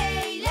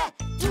spelen,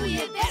 doe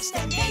je best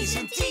en wees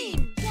een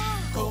team.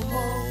 Kom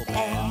op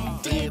en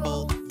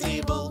dribbel,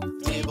 dribbel,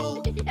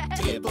 dribbel.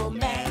 Dribbel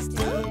met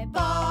de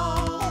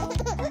bal.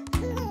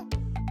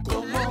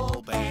 Kom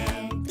op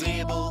en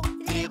dribbel,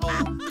 dribbel,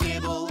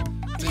 dribbel.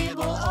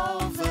 Dribbel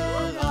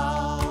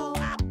overal.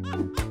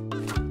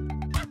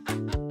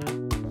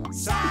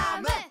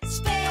 Samen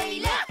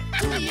spelen,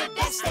 doe je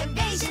best en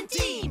wees een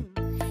team.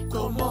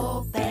 Kom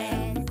op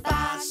en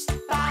paas,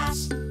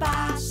 paas,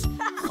 paas.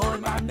 Gooi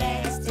maar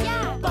met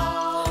de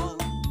bal.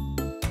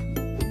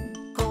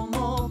 Kom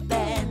op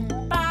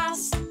en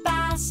paas,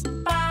 paas,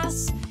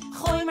 paas.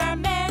 Gooi maar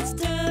met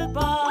de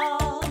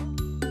bal.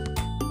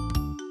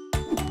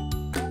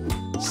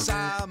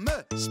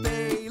 Samen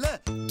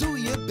spelen,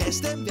 doe je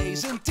best en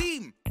wees een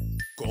team.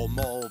 Kom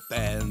op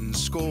en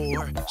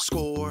score,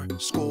 score,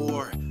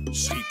 score.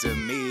 Schiet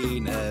hem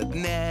in het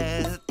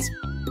net.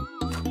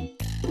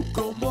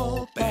 Kom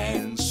op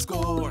en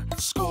score,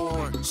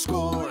 score,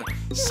 score.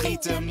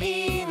 Schiet hem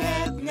in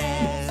het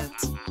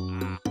net.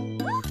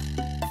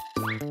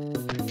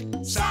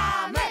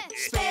 Samen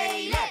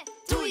spelen,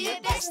 doe je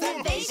best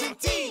en wees een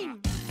team.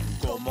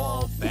 Kom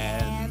op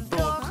en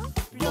blok,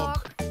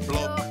 blok,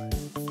 blok.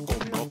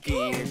 Kom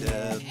blokkeer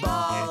de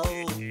bal.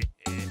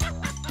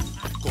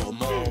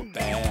 Kom op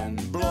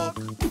en blok,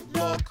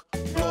 blok,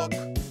 blok.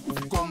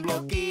 Kom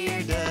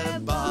blokkeer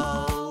de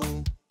bal.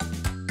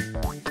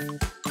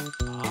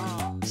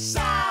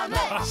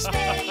 Samen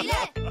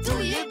spelen,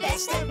 doe je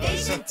best en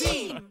wees een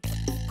team.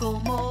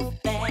 Kom op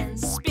en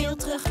speel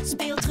terug,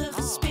 speel terug,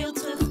 speel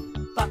terug.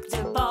 Pak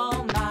de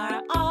bal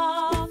maar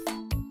af.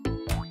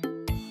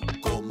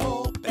 Kom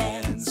op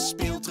en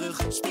speel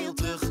terug, speel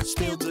terug,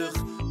 speel terug.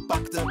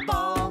 Pak de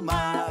bal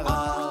maar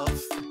af.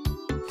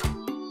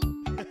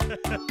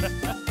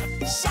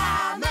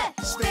 Samen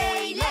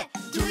spelen,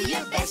 doe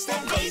je best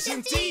en wees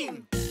een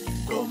team.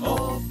 Kom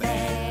op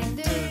en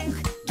dunk,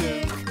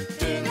 dunk,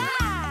 dunk.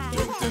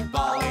 Dunk de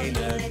bal in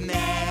het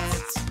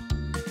net.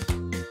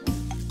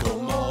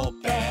 Kom op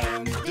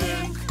en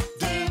dunk,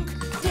 dunk,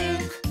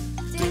 dunk.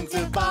 Dunk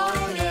de bal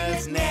in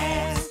het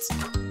net.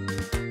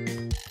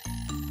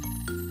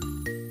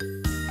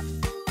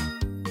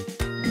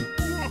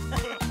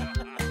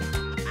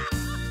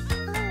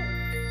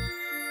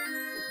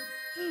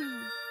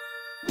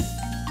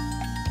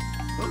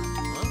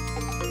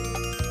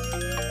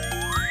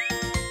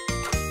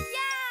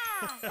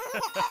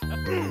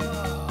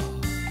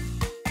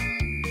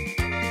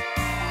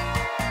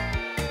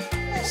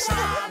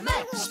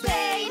 Samen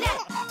spelen,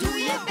 doe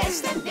je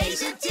best en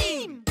wees een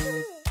team.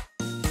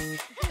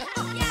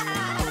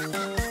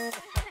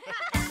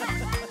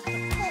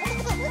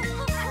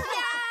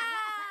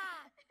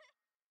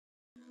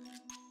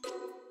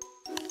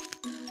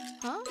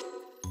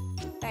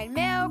 Mijn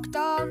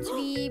melktand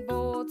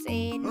wiebelt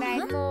in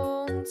mijn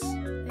mond.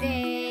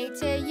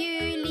 Weten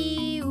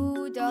jullie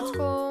hoe dat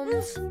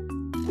komt?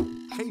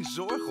 Geen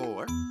zorgen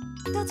hoor.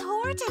 Dat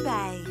hoort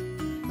erbij.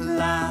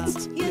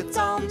 Laat je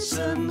tand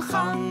zijn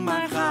gang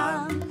maar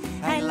gaan.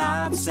 Hij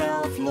laat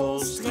zelf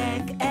los,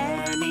 trek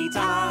er niet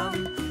aan.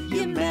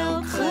 Je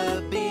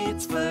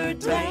melkgebit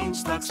verdwijnt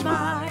straks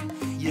maar.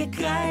 Je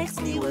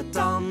krijgt nieuwe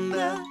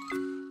tanden,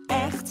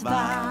 echt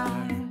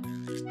waar.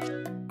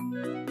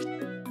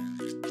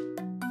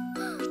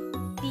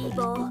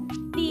 Wiebel,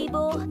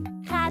 wiebel,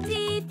 gaat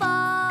ie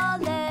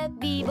vallen?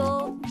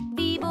 Wiebel,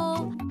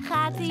 wiebel,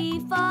 gaat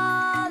ie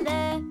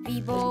vallen?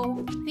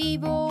 Wiebel,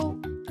 wiebel,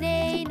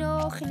 nee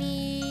nog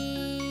niet.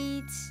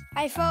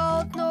 Hij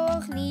valt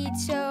nog niet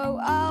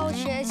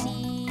zoals je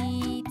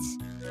ziet.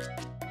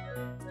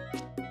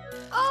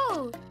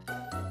 Oh!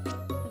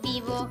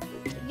 Wiebel,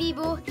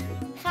 wiebel,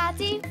 gaat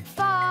hij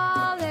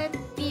vallen?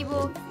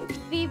 Wiebel,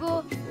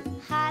 wiebel,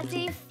 gaat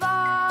hij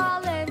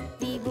vallen?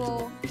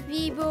 Wiebel,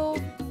 wiebel,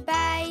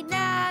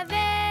 bijna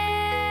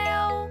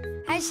wel.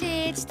 Hij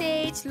zit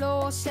steeds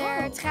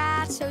losser, het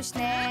gaat zo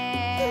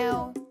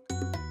snel.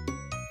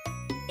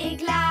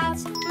 Ik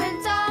laat mijn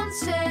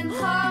dansen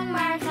gang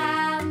maar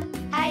gaan.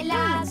 Hij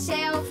laat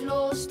zelf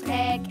los,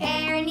 trek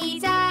er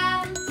niet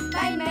aan.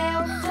 Mijn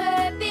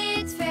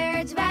melkgebit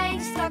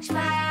verdwijnt straks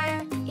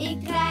maar.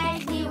 Ik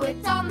krijg nieuwe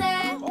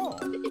tanden,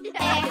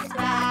 echt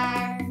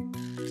waar.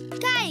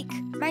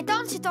 Kijk, mijn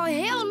dans zit al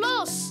heel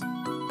los.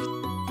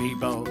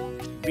 Wiebel,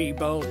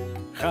 wiebel,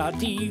 gaat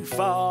die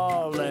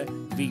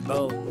vallen?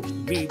 Wiebel,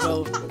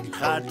 wiebel,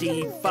 gaat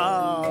die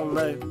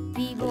vallen?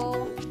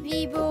 Wiebel,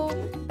 wiebel,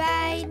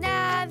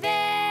 bijna wel.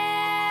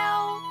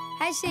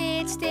 Hij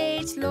zit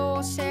steeds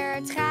losser,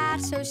 het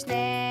gaat zo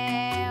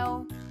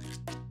snel.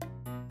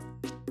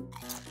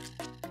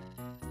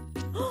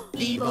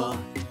 Wiebel,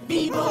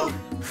 wiebel,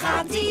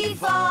 gaat die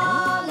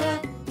vallen?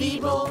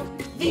 Wiebel,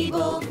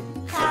 wiebel,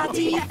 gaat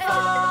die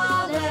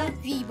vallen?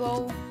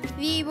 Wiebel,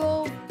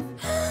 wiebel.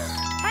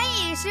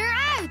 Hij is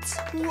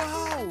eruit.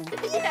 Wauw!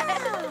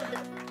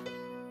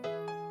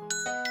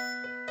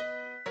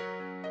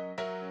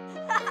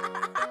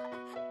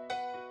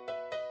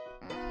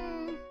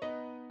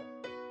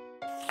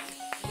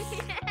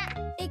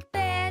 Ik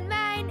ben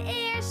mijn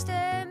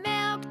eerste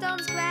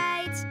melkdans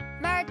kwijt.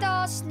 Maar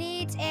dat is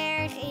niet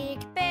erg, ik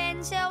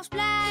ben zelfs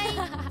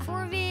blij.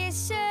 Voor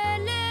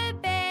wisselen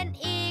ben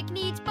ik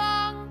niet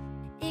bang.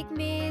 Ik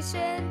mis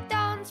een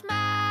dans,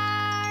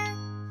 maar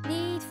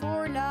niet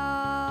voor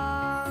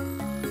lang.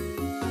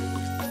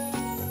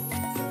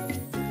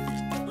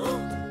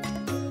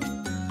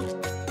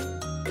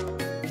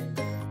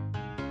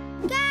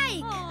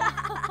 Kijk!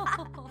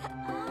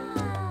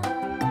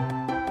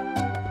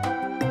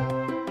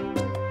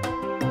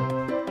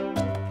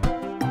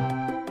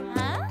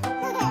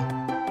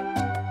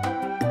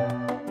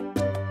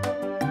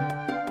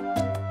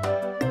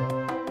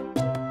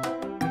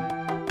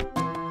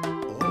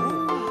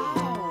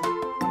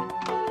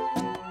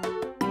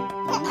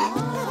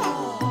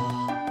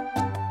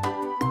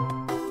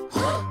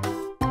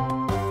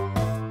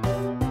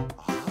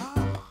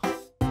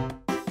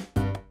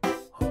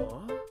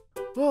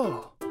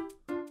 Oh.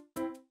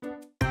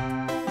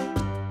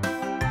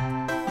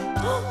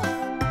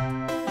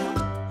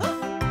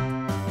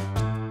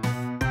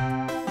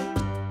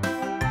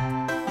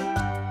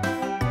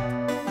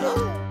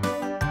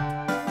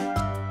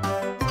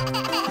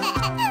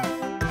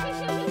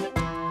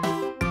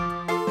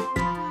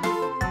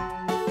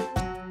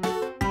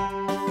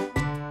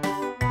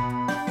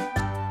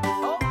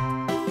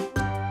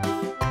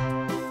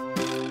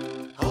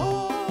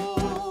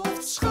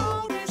 Hoofd,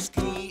 schouders,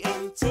 knie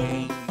en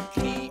teen,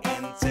 knie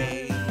en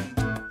teen.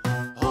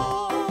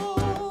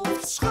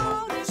 Hoofd,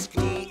 schouders,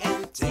 knie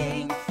en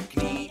teen,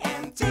 knie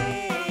en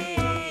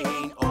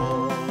teen.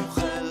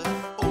 Ogen,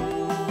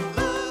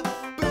 oren,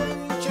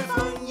 puntje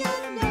van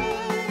je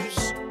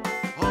neus.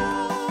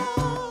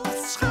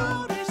 Hoofd,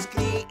 schouders,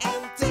 knie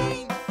en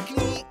teen,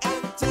 knie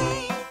en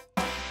teen.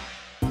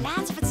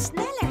 Laten we het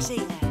sneller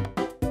zingen.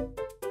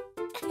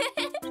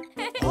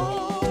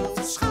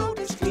 Hoofd,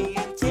 schouders, knie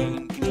en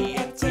teen, knie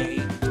en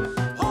teen.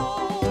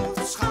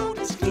 Hoofd,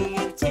 schouders, knie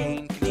en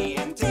teen, knie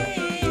en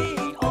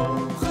teen.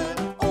 Ogen,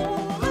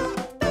 oren,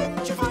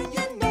 puntje van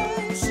je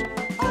neus.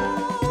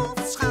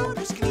 Hoofd,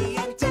 schouders, knie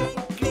en teen,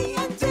 knie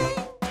en teen.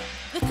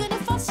 We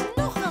kunnen vast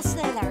nog wel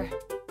sneller.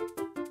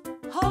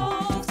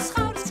 Hoofd,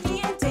 schouders,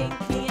 knie en teen,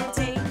 knie en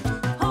teen.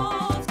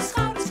 Hoofd,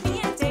 schouders,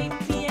 knie en teen,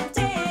 knie en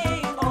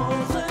teen.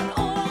 Ogen,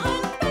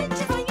 oren,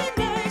 puntje van je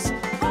neus.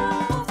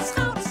 Hoofd,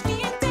 schouders,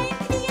 knie en teen,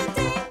 knie en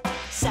teen.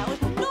 Zou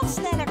het nog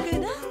sneller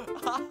kunnen?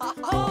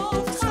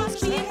 Hoofd, schouders,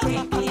 knie en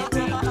teen, knie en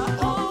teen.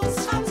 Hoofd,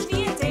 schouders,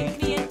 knie en teen,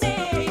 knie en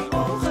teen.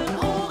 Ogen,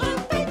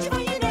 oren, puntje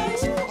van je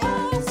neus.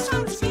 Hoofd,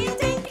 schouders, knie en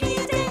teen, knie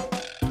en teen.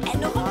 En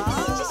nog een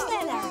beetje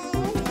sneller.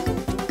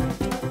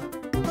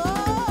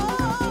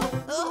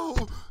 Oh,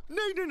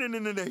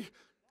 nee.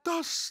 Dat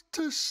is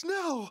te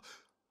snel.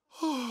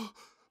 Oh,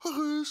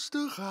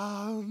 rustig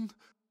aan.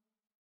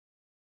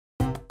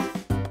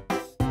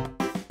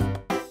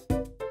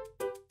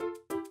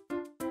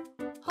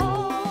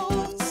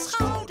 Hoofd,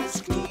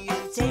 schouders, knie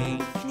en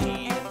teen,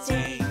 knie en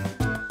teen.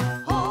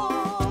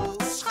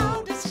 Hoofd,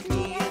 schouders,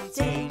 knie en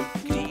teen,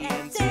 knie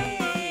en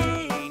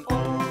teen.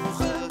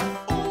 Ogen,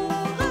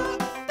 oren,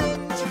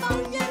 puntje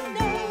van je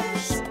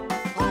neus.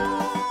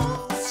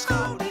 Hoofd,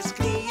 schouders,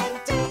 knie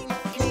en teen,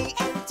 knie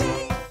en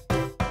teen.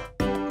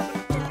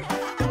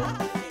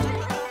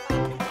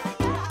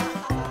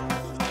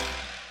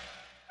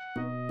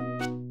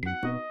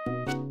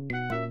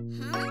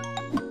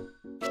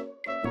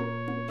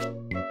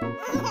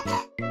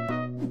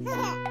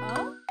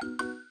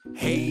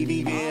 Hey,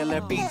 wie wil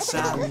er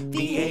pizza?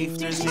 Wie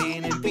heeft er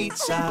zin in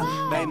pizza?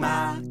 Wij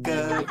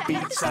maken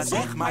pizza,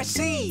 zeg maar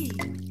zie.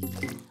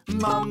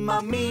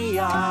 mamma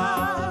mia.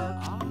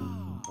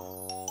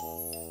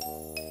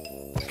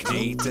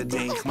 Kneed het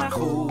deeg maar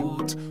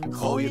goed,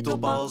 gooi het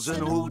op als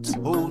een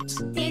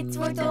hoed. Dit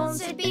wordt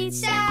onze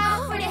pizza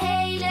voor de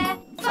hele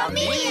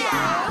familie.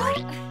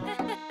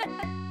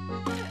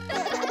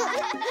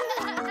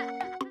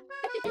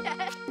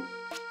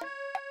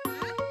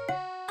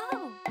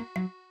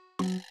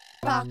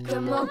 Pak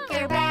hem ook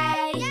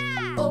erbij,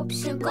 op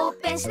zijn kop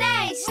en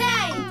snij.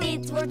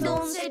 Dit wordt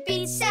onze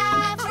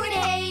pizza voor de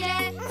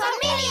hele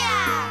familie.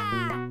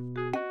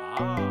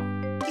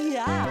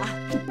 Ja.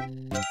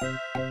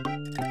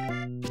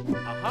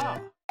 Aha.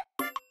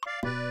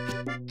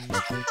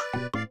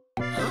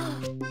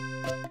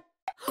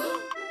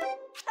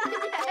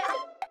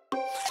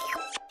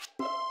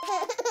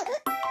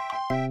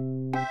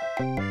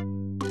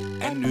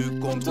 En nu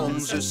komt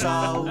onze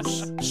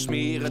saus,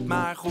 smeer het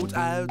maar goed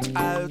uit.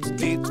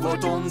 Dit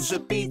wordt onze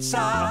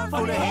pizza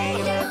voor de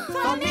hele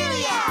Familie.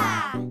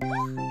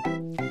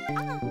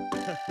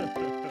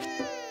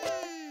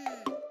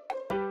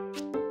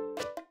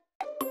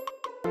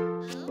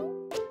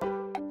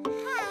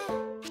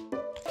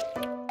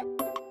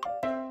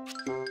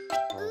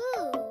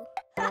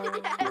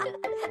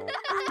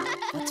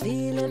 Wat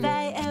willen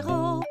wij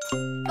erop?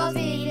 Wat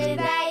willen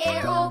wij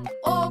erop?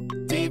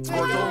 Dit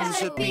wordt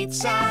onze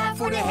pizza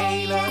voor de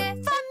hele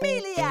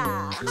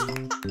Familia.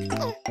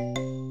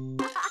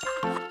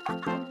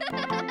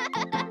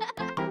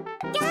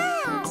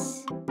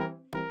 Kaas,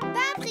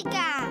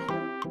 paprika,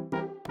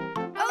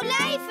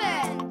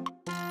 olijven,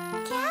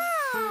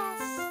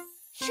 kaas,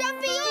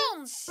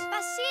 champignons,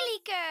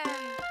 basilicum,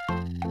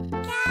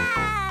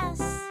 kaas.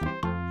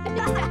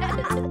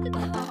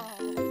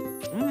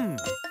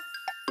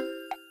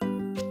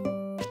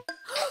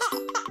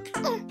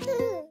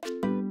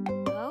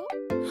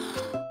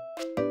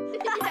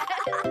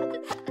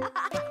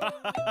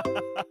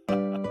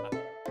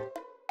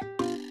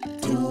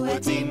 Doe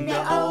het in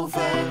de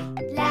oven.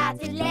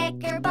 Laat het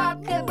lekker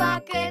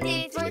bakken.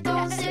 Dit wordt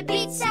onze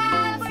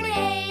pizza voor de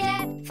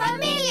hele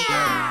familie.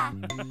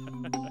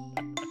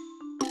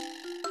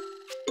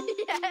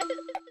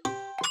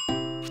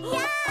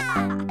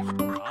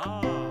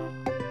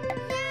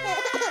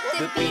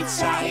 De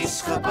pizza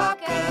is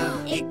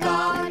gebakken, ik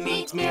kan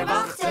niet meer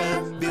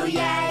wachten. Wil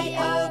jij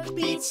ook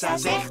pizza?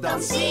 Zeg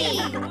dan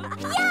zie.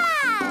 Ja!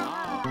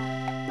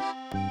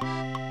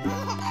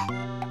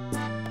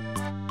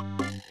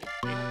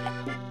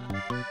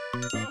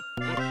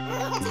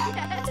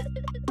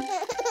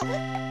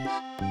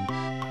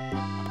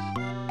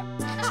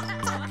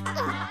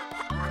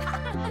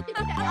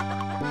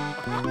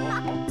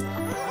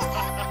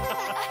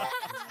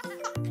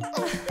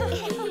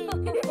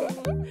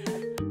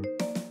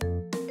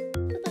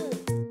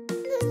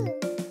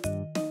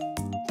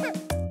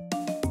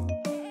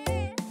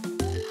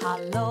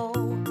 Hallo,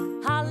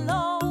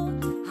 hallo,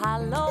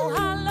 hallo,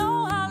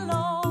 hallo,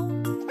 hallo.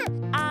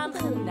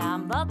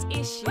 Aangenaam, wat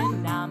is je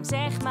naam?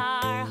 Zeg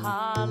maar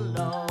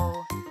hallo.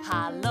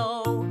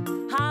 Hallo,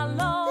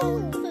 hallo,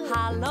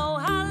 hallo,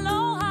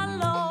 hallo,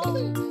 hallo.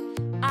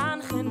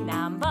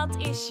 Aangenaam, wat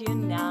is je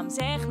naam?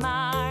 Zeg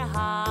maar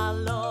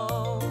hallo.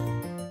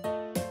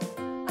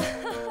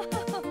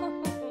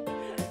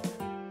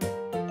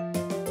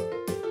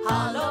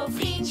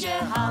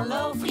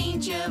 Hallo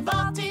vriendje,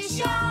 wat is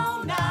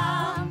jouw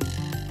naam?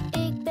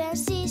 Ik ben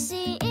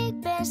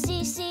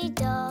Sisi,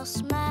 dat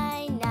is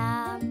mijn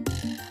naam.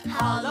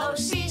 Hallo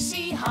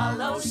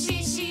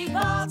Sisi,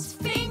 wat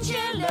vind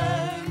je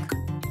leuk?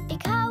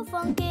 Ik hou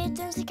van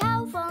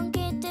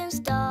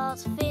kittens,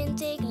 dat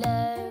vind ik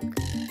leuk.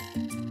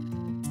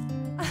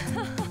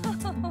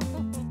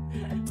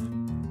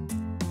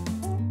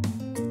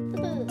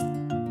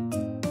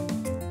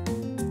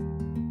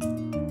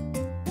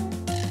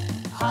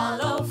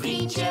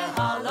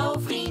 Hallo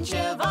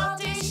vriendje,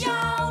 wat is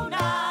jouw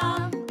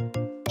naam?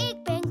 Ik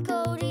ben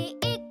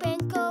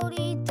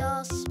Cody,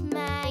 dat is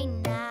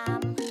mijn naam.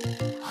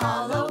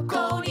 Hallo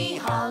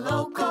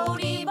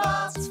Cody,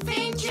 wat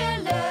vind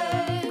je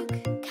leuk?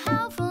 Ik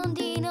hou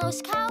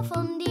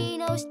van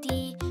dino's,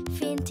 die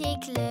vind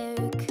ik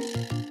leuk.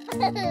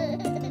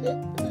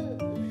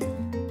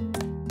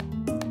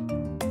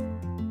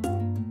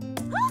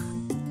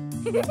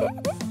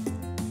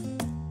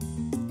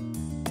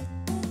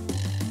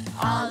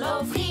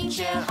 Hallo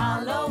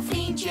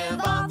vriendje,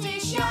 wat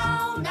is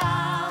jouw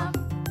naam?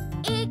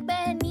 Ik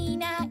ben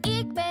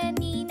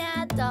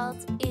Nina, dat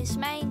is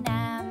mijn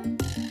naam.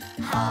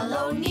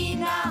 Hallo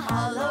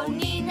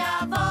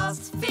Nina, wat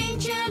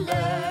vind je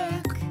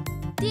leuk?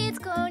 Dit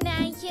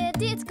konijntje,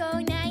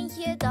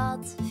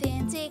 dat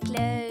vind ik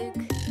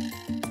leuk.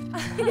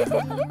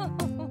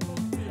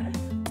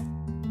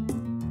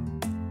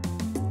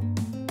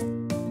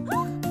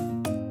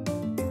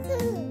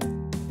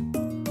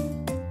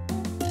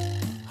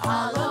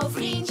 Hallo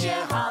vriendje,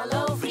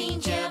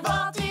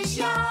 wat is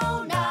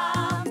jouw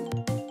naam?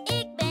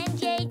 Ik ben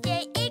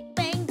JJ,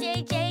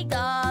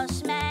 dat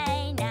is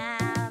mijn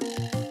naam.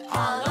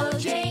 Hallo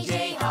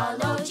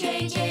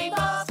JJ,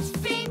 wat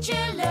vind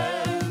je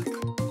leuk?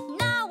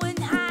 Nou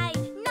een haai,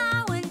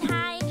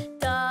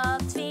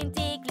 dat vind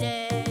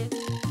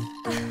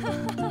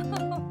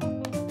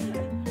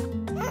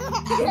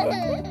Hallo,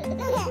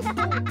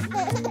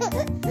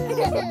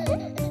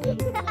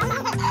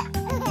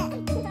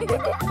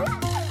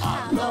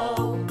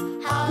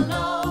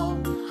 hallo,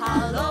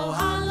 hallo,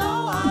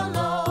 hallo,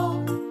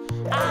 hallo.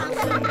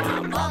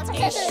 Aangenaam, wat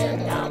is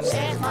je naam?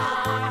 Zeg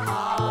maar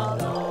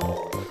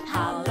hallo.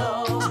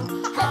 Hallo,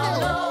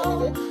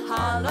 hallo,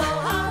 hallo,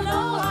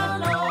 hallo,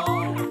 hallo.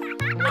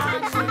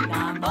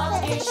 Aangenaam,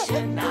 wat is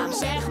je naam?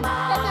 Zeg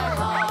maar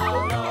hallo.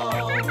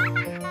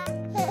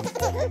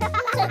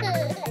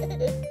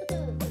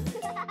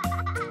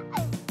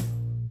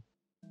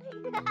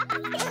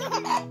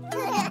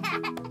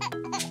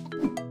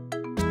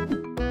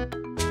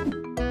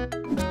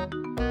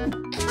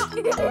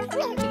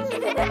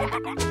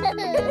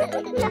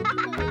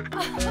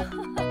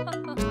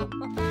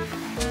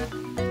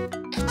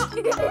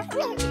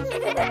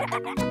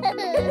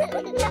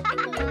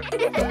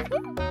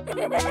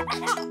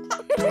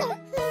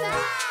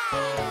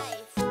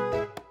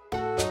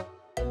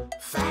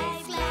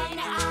 Vijf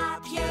kleine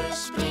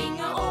aapjes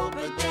springen op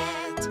het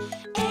bed.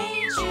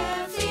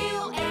 Eentje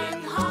viel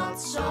en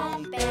had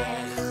zo'n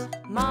pech.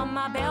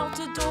 Mama belt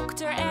de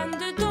dokter en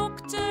de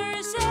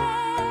dokter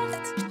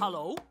zegt...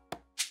 Hallo?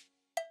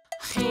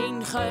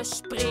 Geen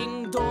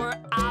gespring door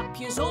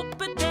aapjes op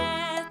het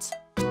bed.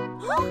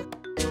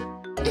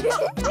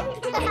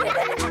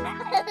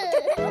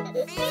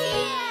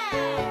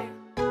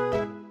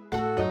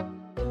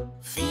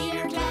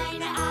 Vier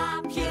kleine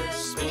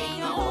aapjes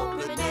springen op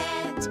het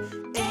bed.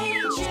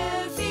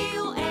 Eentje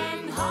viel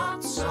en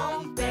had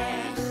zo'n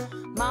pech.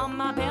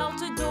 Mama belt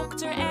de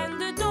dokter en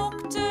de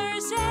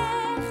dokter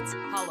zegt...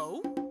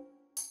 Hallo?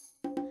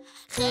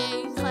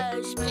 Geen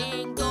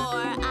gespring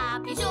door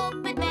aapjes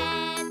op het bed.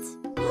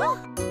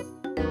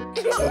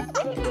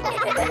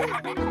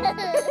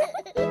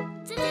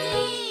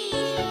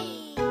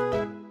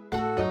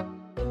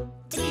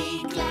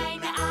 Drie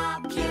kleine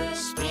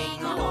aapjes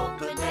springen op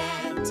het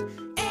bed.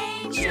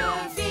 Eentje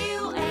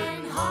viel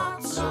en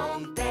had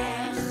zo'n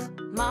pech.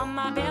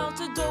 Mama belt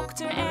de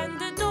dokter en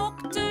de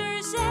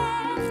dokter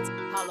zegt...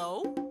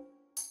 Hallo?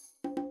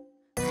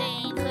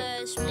 Geen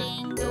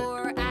gespring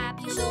door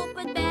aapjes op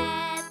het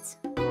bed.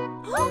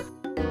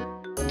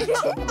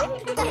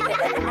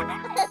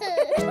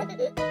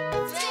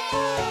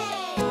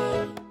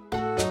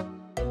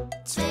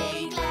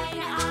 Twee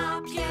kleine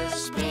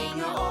aapjes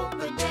springen op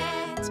het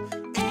bed.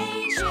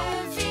 Eentje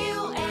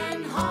viel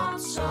en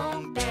had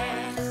zo'n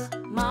pech.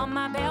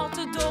 Mama belt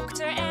de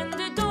dokter en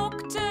de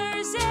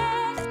dokter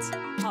zegt...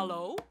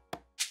 Hallo?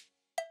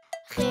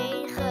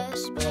 Geen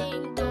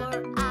gespring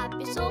door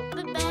aapjes op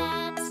het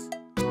bed.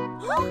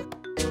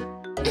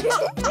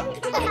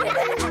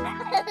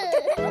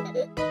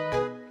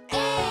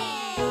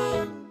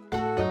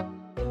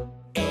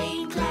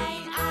 Eén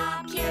klein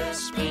aapje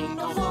springt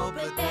nog op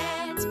het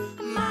bed.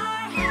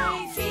 Maar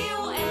hij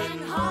viel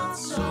en had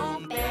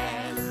zo'n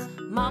pech.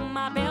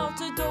 Mama belt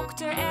de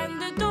dokter en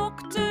de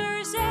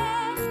dokter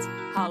zegt...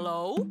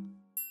 Hallo?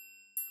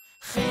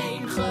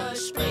 Geen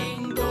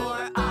gespring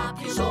door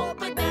aapjes op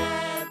het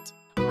bed.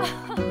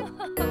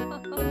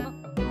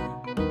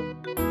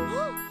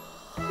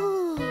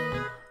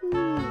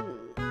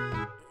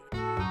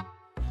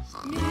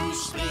 Nu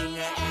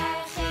springen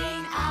er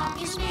geen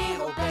aapjes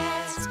meer op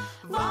bed,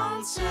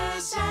 want ze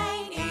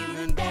zijn in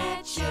hun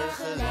bedje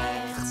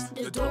gelegd.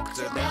 De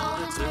dokter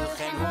belde terug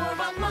en hoor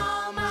wat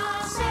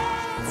mama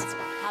zegt.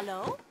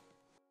 Hallo?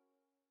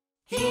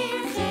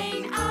 Hier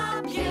geen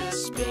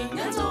aapjes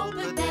springend op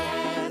het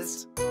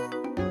bed.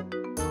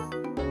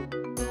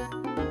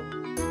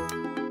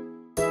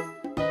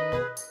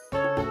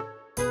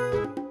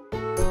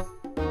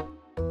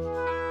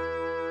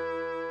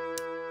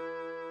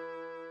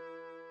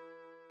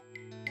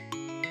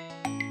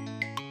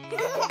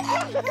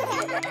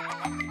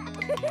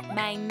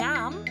 Mijn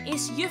naam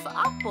is juf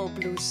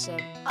Appelbloesem.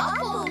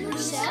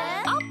 Appelbloesem?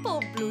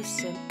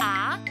 Appelbloesem.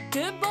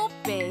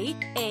 A-P-P-E-L.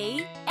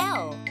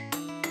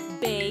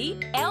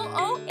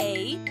 B-L-O-E-S-E-M.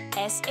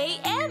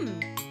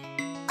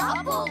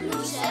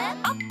 Appelbloesem?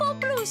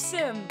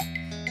 Appelbloesem.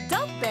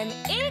 Dat ben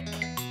ik.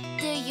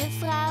 De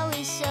juffrouw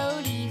is zo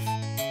lief,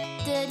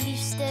 de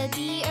liefste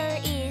die er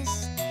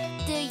is.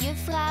 De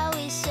juffrouw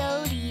is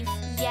zo lief,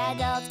 ja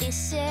dat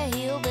is ze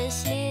heel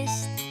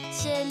beslist.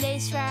 Ze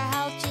leest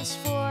verhaaltjes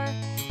voor,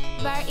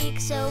 waar ik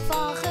zo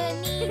van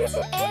geniet.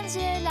 En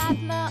ze laat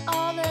me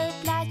alle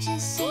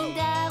plaatjes zien,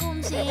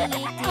 daarom zing ik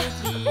dit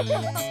lied.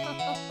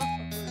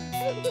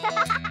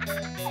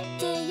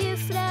 De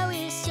juffrouw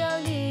is zo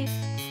lief,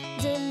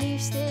 de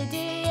liefste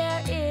die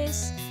er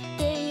is.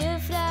 De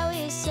juffrouw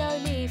is zo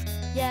lief,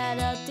 ja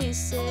dat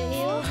is ze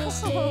heel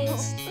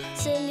beslist.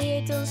 Ze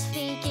leert ons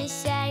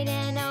vriendjes zijn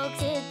en ook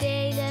te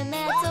delen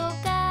met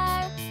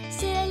elkaar.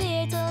 Ze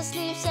leert ons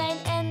lief zijn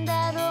en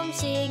daarom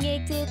zing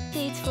ik dit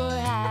lied voor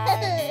haar.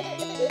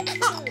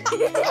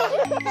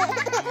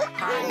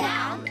 Haar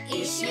naam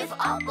is juf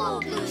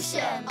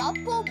Appelbloesem.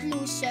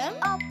 Appelbloesem?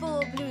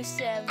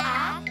 Appelbloesem.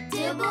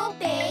 A-P-P-E-L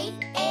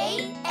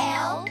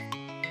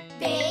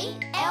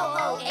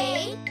B-L-O-E-S-E-M.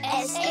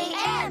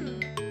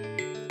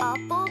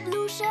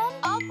 Appelbloesem?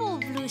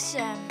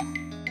 Appelbloesem.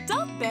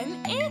 Dat ben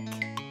ik.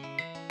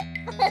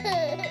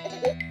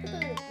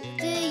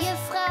 De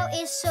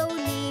juffrouw is zo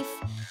lief,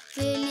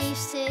 de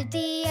liefste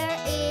die er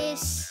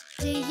is.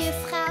 De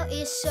juffrouw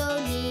is zo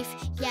lief,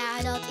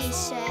 ja dat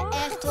is ze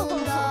echt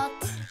omdat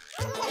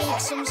ik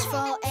soms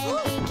val en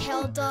ik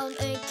huil dan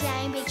een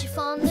klein beetje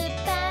van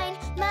de pijn.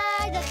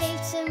 Maar dan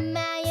geeft ze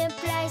mij een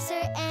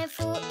pleister en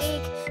voel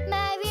ik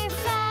mij weer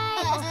fijn.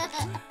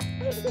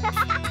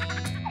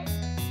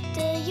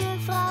 De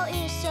juffrouw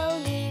is zo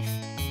lief,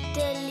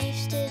 de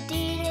liefste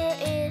die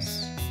er is.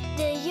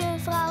 De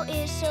juffrouw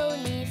is zo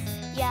lief,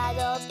 ja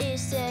dat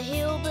is ze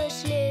heel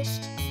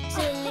beslist.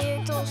 Ze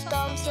leert ons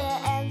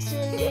dansen en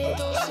ze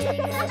leert ons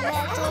zingen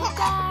met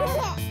elkaar.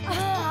 We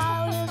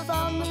houden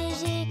van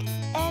muziek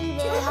en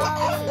we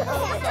houden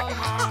ook van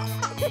haar.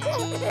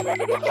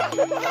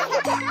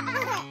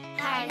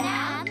 Haar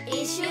naam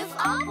is juf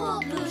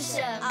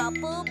Appelbloesem.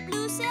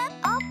 Appelbloesem,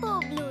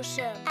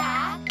 appelbloesem.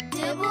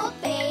 A-P-P-E-L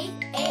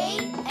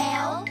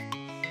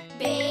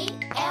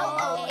B-L-O-E-S-E-M.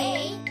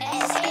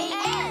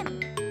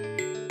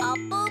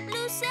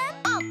 Appelbloesem,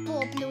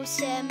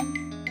 appelbloesem.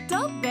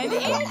 Dat ben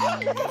ik.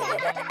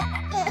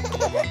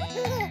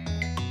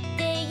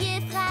 De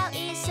juffrouw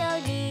is zo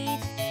lief,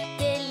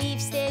 de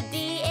liefste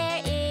die er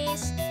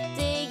is.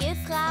 De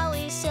juffrouw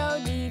is zo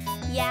lief,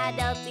 ja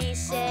dat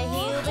is ze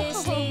heel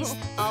beslist.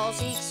 Als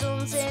ik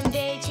soms een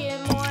beetje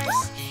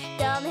mors,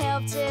 dan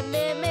helpt ze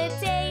me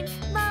meteen.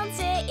 Want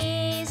ze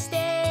is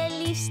de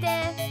liefste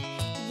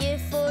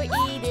juf voor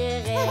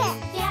iedereen.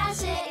 Ja,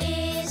 ze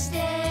is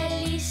de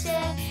liefste,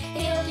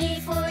 heel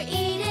lief voor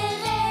iedereen.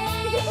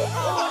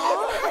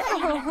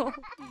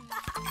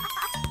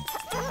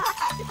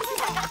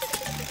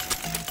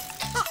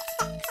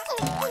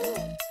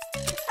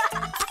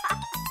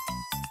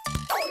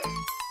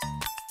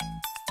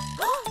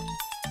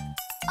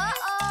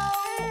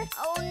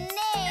 Oh nee.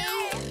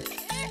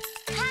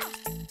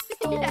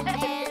 Kom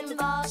en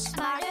was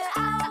maar de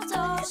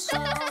auto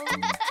schoon.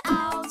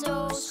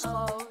 Auto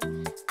schoon,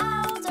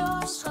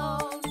 auto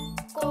schoon.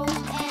 Kom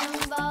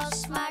en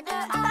was maar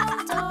de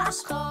auto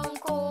schoon.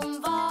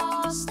 Kom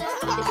was de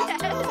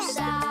auto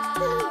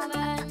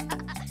samen.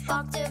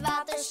 Pak de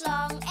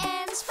waterslang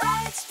en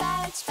spuit,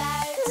 spuit,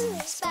 spuit.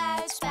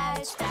 Spuit,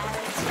 spuit, spuit.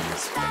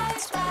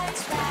 Spuit, spuit,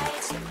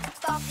 spuit.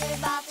 Pak de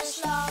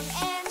waterslang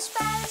en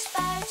spuit,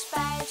 spuit,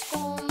 spuit.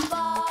 Kom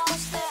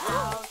was de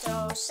auto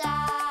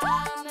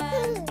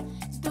samen.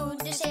 Doe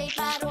de zeep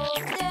maar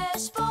op de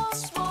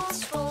spons, spons,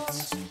 spons.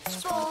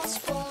 Spons,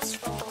 spons,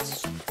 spons.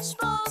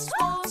 Spons,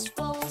 spons,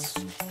 spons.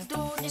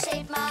 Doe de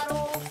zeep maar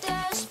op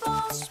de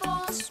spons,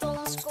 spons,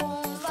 spons.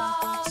 Kom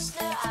was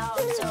de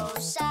auto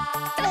samen.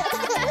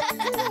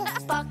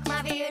 Pak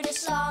maar weer de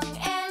slang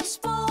en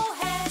spoel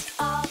het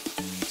af.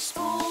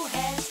 Spoel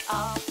het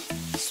af.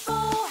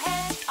 Spoel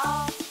het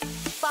af.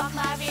 Pak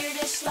maar weer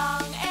de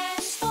slang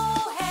en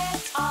spoel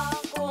het af.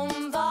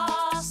 Kom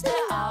was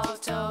de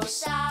auto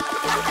samen.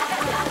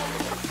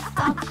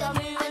 Pak dan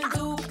nu een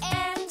doek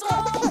en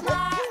droog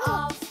maar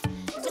af.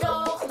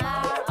 Droog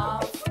maar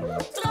af.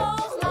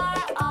 Droog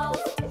maar af.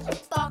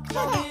 Pak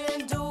dan nu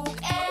een doek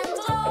en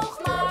droog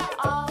maar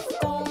af.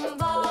 Kom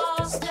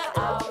was de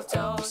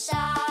auto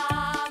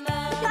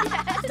samen.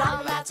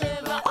 Dan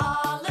laten we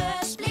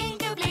alles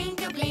blinken,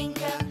 blinken,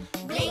 blinken.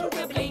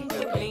 Blinken,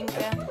 blinken,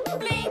 blinken.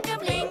 Blinken,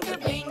 blinken,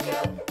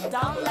 blinken.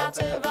 Dan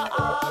laten we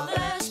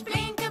alles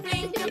blinken,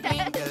 blinken,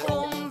 blinken.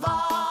 Kom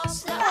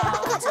was de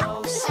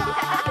auto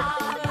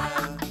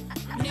samen.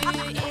 Nu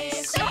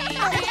is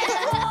hij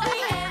weer mooi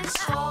en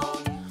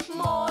schoon.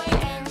 Mooi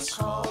en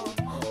schoon.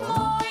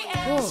 Mooi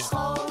en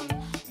schoon.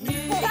 Nu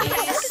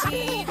is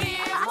hij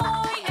weer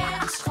mooi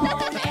en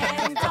schoon.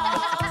 En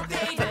dat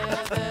deden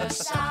we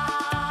samen.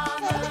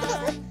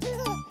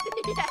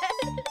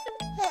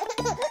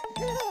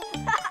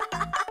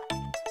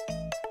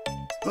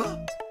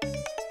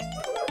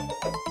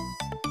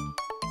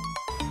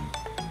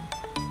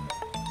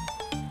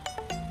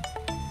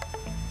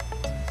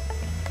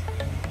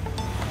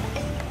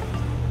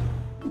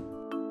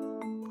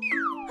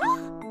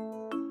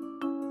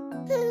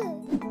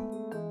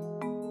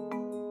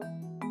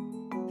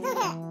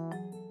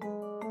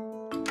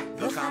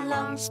 We gaan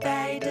langs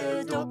bij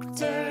de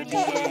dokter die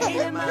je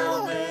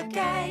helemaal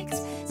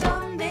bekijkt.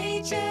 Dan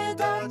weet je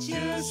dat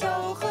je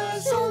zo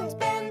gezond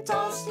bent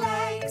als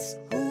lijkt.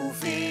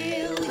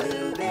 Hoeveel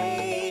je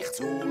weegt,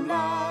 hoe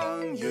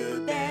lang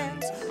je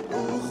bent,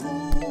 hoe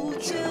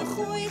goed je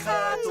groei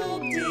gaat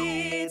op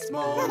dit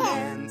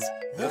moment.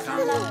 We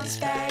gaan langs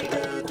bij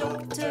de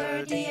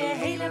dokter die je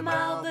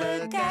helemaal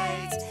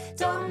bekijkt.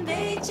 Dan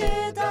weet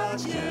je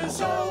dat je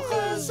zo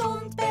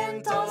gezond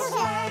bent als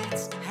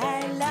lijkt.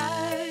 Hij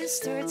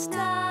luistert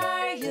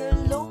naar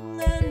je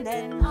longen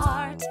en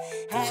hart.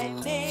 Hij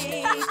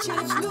meet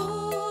je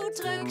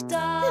bloeddruk,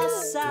 dat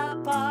is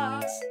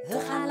apart. We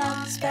gaan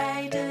langs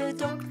bij de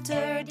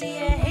dokter die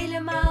je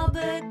helemaal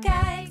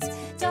bekijkt.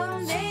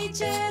 Dan weet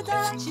je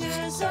dat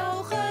je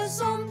zo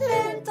gezond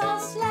bent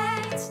als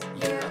lijkt.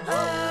 Je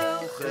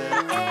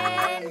ogen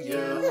en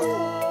je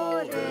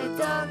oren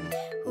dan,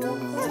 hoe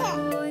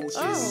goed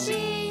je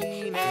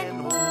zien en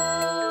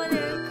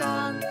horen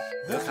kan.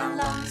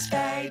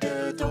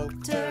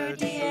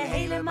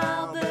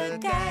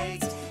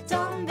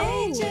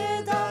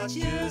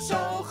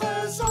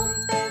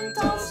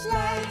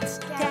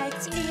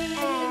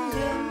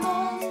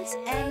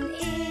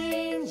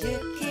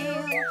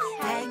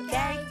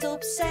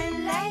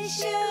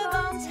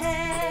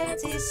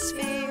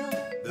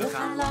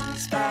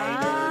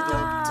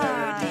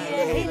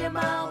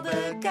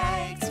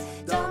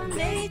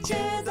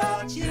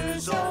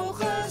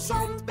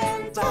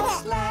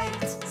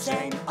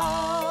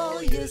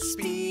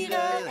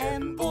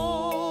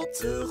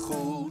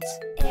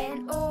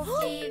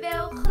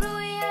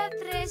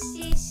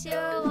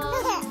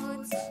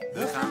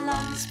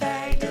 langs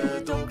bij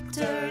de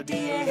dokter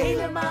die je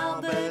helemaal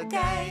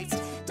bekijkt.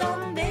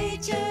 Dan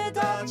weet je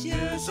dat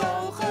je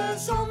zo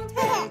gezond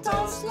bent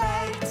als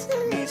lijkt.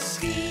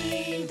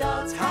 Misschien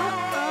dat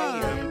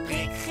hij een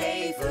prik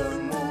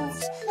geven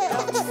moet.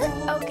 Dan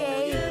voel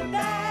je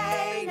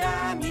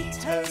bijna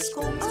niet, heus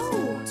komt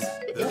goed.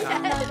 We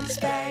gaan langs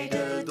bij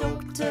de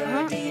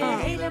dokter die je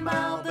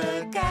helemaal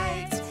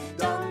bekijkt.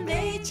 Dan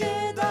weet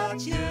je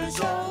dat je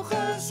zo